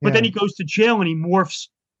 but then he goes to jail and he morphs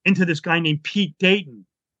into this guy named Pete Dayton.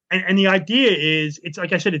 And the idea is, it's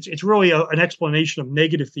like I said, it's really an explanation of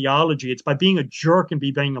negative theology. It's by being a jerk and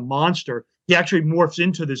being a monster, he actually morphs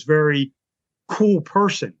into this very cool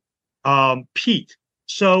person, Pete.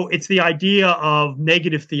 So it's the idea of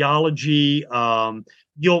negative theology.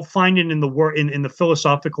 You'll find it in the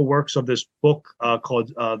philosophical works of this book called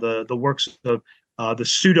the works of the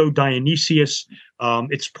Pseudo Dionysius.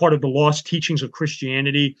 It's part of the lost teachings of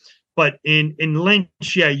Christianity. But in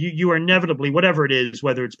Lynch, you are inevitably, whatever it is,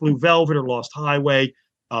 whether it's Blue Velvet or Lost Highway,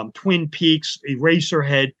 Twin Peaks,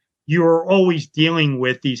 Eraserhead, you are always dealing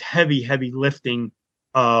with these heavy lifting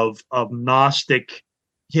of Gnostic,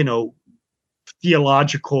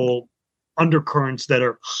 theological undercurrents that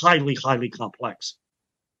are highly complex.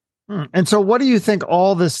 And so what do you think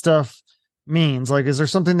all this stuff means? Like, is there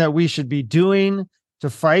something that we should be doing to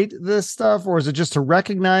fight this stuff, or is it just to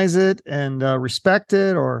recognize it and respect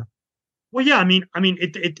it? Or, well, yeah,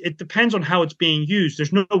 it depends on how it's being used.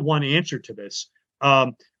 There's no one answer to this.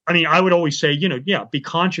 I would always say, be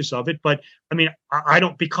conscious of it, but I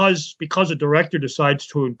don't, because a director decides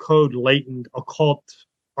to encode latent occult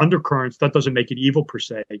undercurrents, that doesn't make it evil per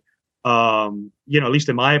se. At least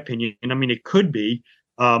in my opinion. It could be.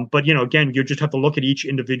 But again, you just have to look at each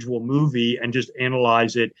individual movie and just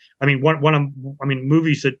analyze it.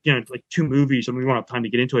 Movies that, like 2 movies, and we won't have time to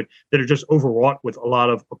get into it, that are just overwrought with a lot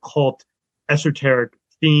of occult, esoteric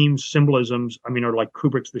themes, symbolisms. Are like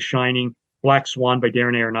Kubrick's The Shining, Black Swan by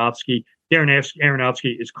Darren Aronofsky. Darren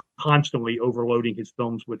Aronofsky is constantly overloading his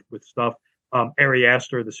films with stuff. Ari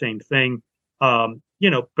Aster, the same thing.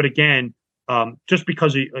 But again, just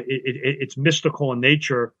because it's mystical in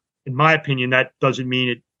nature, in my opinion, that doesn't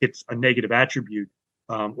mean it's a negative attribute,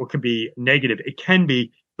 or could be negative. It can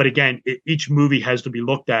be, but again, each movie has to be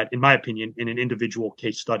looked at, in my opinion, in an individual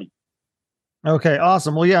case study. Okay,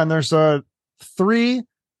 awesome. Well, yeah, and there's 3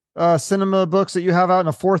 cinema books that you have out, and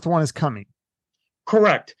a 4th one is coming.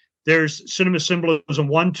 Correct. There's Cinema Symbolism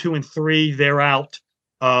 1, 2, and 3. They're out.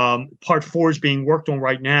 Part 4 is being worked on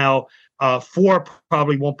right now. 4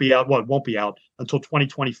 probably won't be out. Well, it won't be out until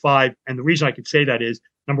 2025. And the reason I can say that is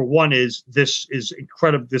Number one is this is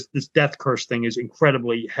incredible. This death curse thing is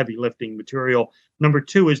incredibly heavy lifting material. Number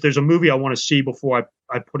two is there's a movie I want to see before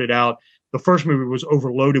I put it out. The first movie was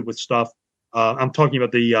overloaded with stuff. I'm talking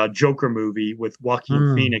about the Joker movie with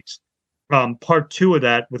Joaquin Phoenix. Part two of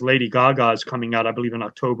that with Lady Gaga is coming out, I believe, in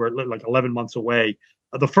October, like 11 months away.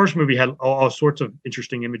 The first movie had all sorts of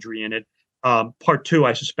interesting imagery in it. Part two,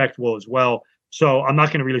 I suspect, will as well. So I'm not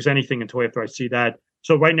going to release anything until after I see that.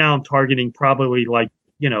 So right now I'm targeting probably like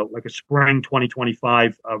a spring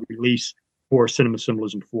 2025 release for Cinema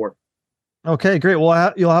Symbolism 4. Okay, great.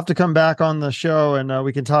 Well, you'll have to come back on the show and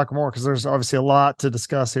we can talk more because there's obviously a lot to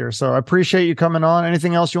discuss here. So I appreciate you coming on.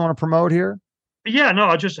 Anything else you want to promote here? Yeah, no,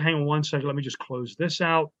 I'll just hang on one second. Let me just close this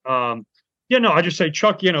out. I just say,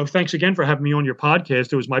 Chuck, thanks again for having me on your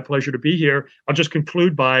podcast. It was my pleasure to be here. I'll just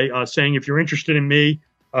conclude by saying, if you're interested in me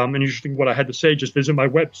and interested in what I had to say, just visit my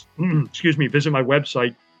visit my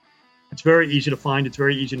website. It's very easy to find. It's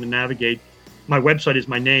very easy to navigate. My website is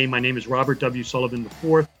my name. My name is Robert W. Sullivan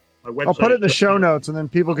IV. I'll put it in the show notes and then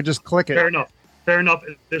people could just click it. Fair enough.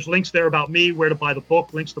 There's links there about me, where to buy the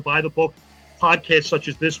book, links to buy the book. Podcasts such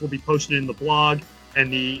as this will be posted in the blog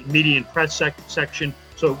and the media and press section.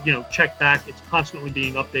 So, check back. It's constantly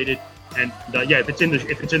being updated. And if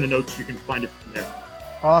it's in the notes, you can find it from there.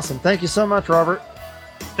 Awesome. Thank you so much, Robert.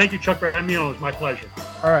 Thank you, Chuck, for having me on. It was my pleasure.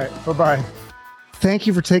 All right. Bye-bye. Thank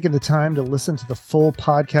you for taking the time to listen to the full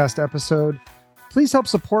podcast episode. Please help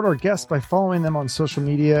support our guests by following them on social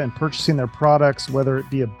media and purchasing their products, whether it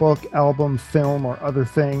be a book, album, film, or other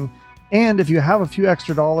thing. And if you have a few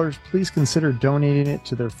extra dollars, please consider donating it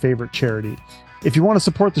to their favorite charity. If you want to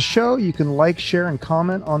support the show, you can like, share, and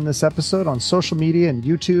comment on this episode on social media and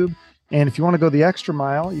YouTube. And if you want to go the extra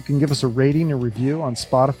mile, you can give us a rating or review on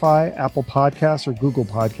Spotify, Apple Podcasts, or Google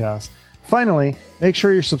Podcasts. Finally, make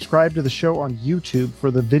sure you're subscribed to the show on YouTube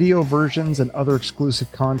for the video versions and other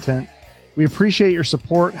exclusive content. We appreciate your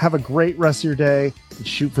support. Have a great rest of your day and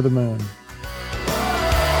shoot for the moon.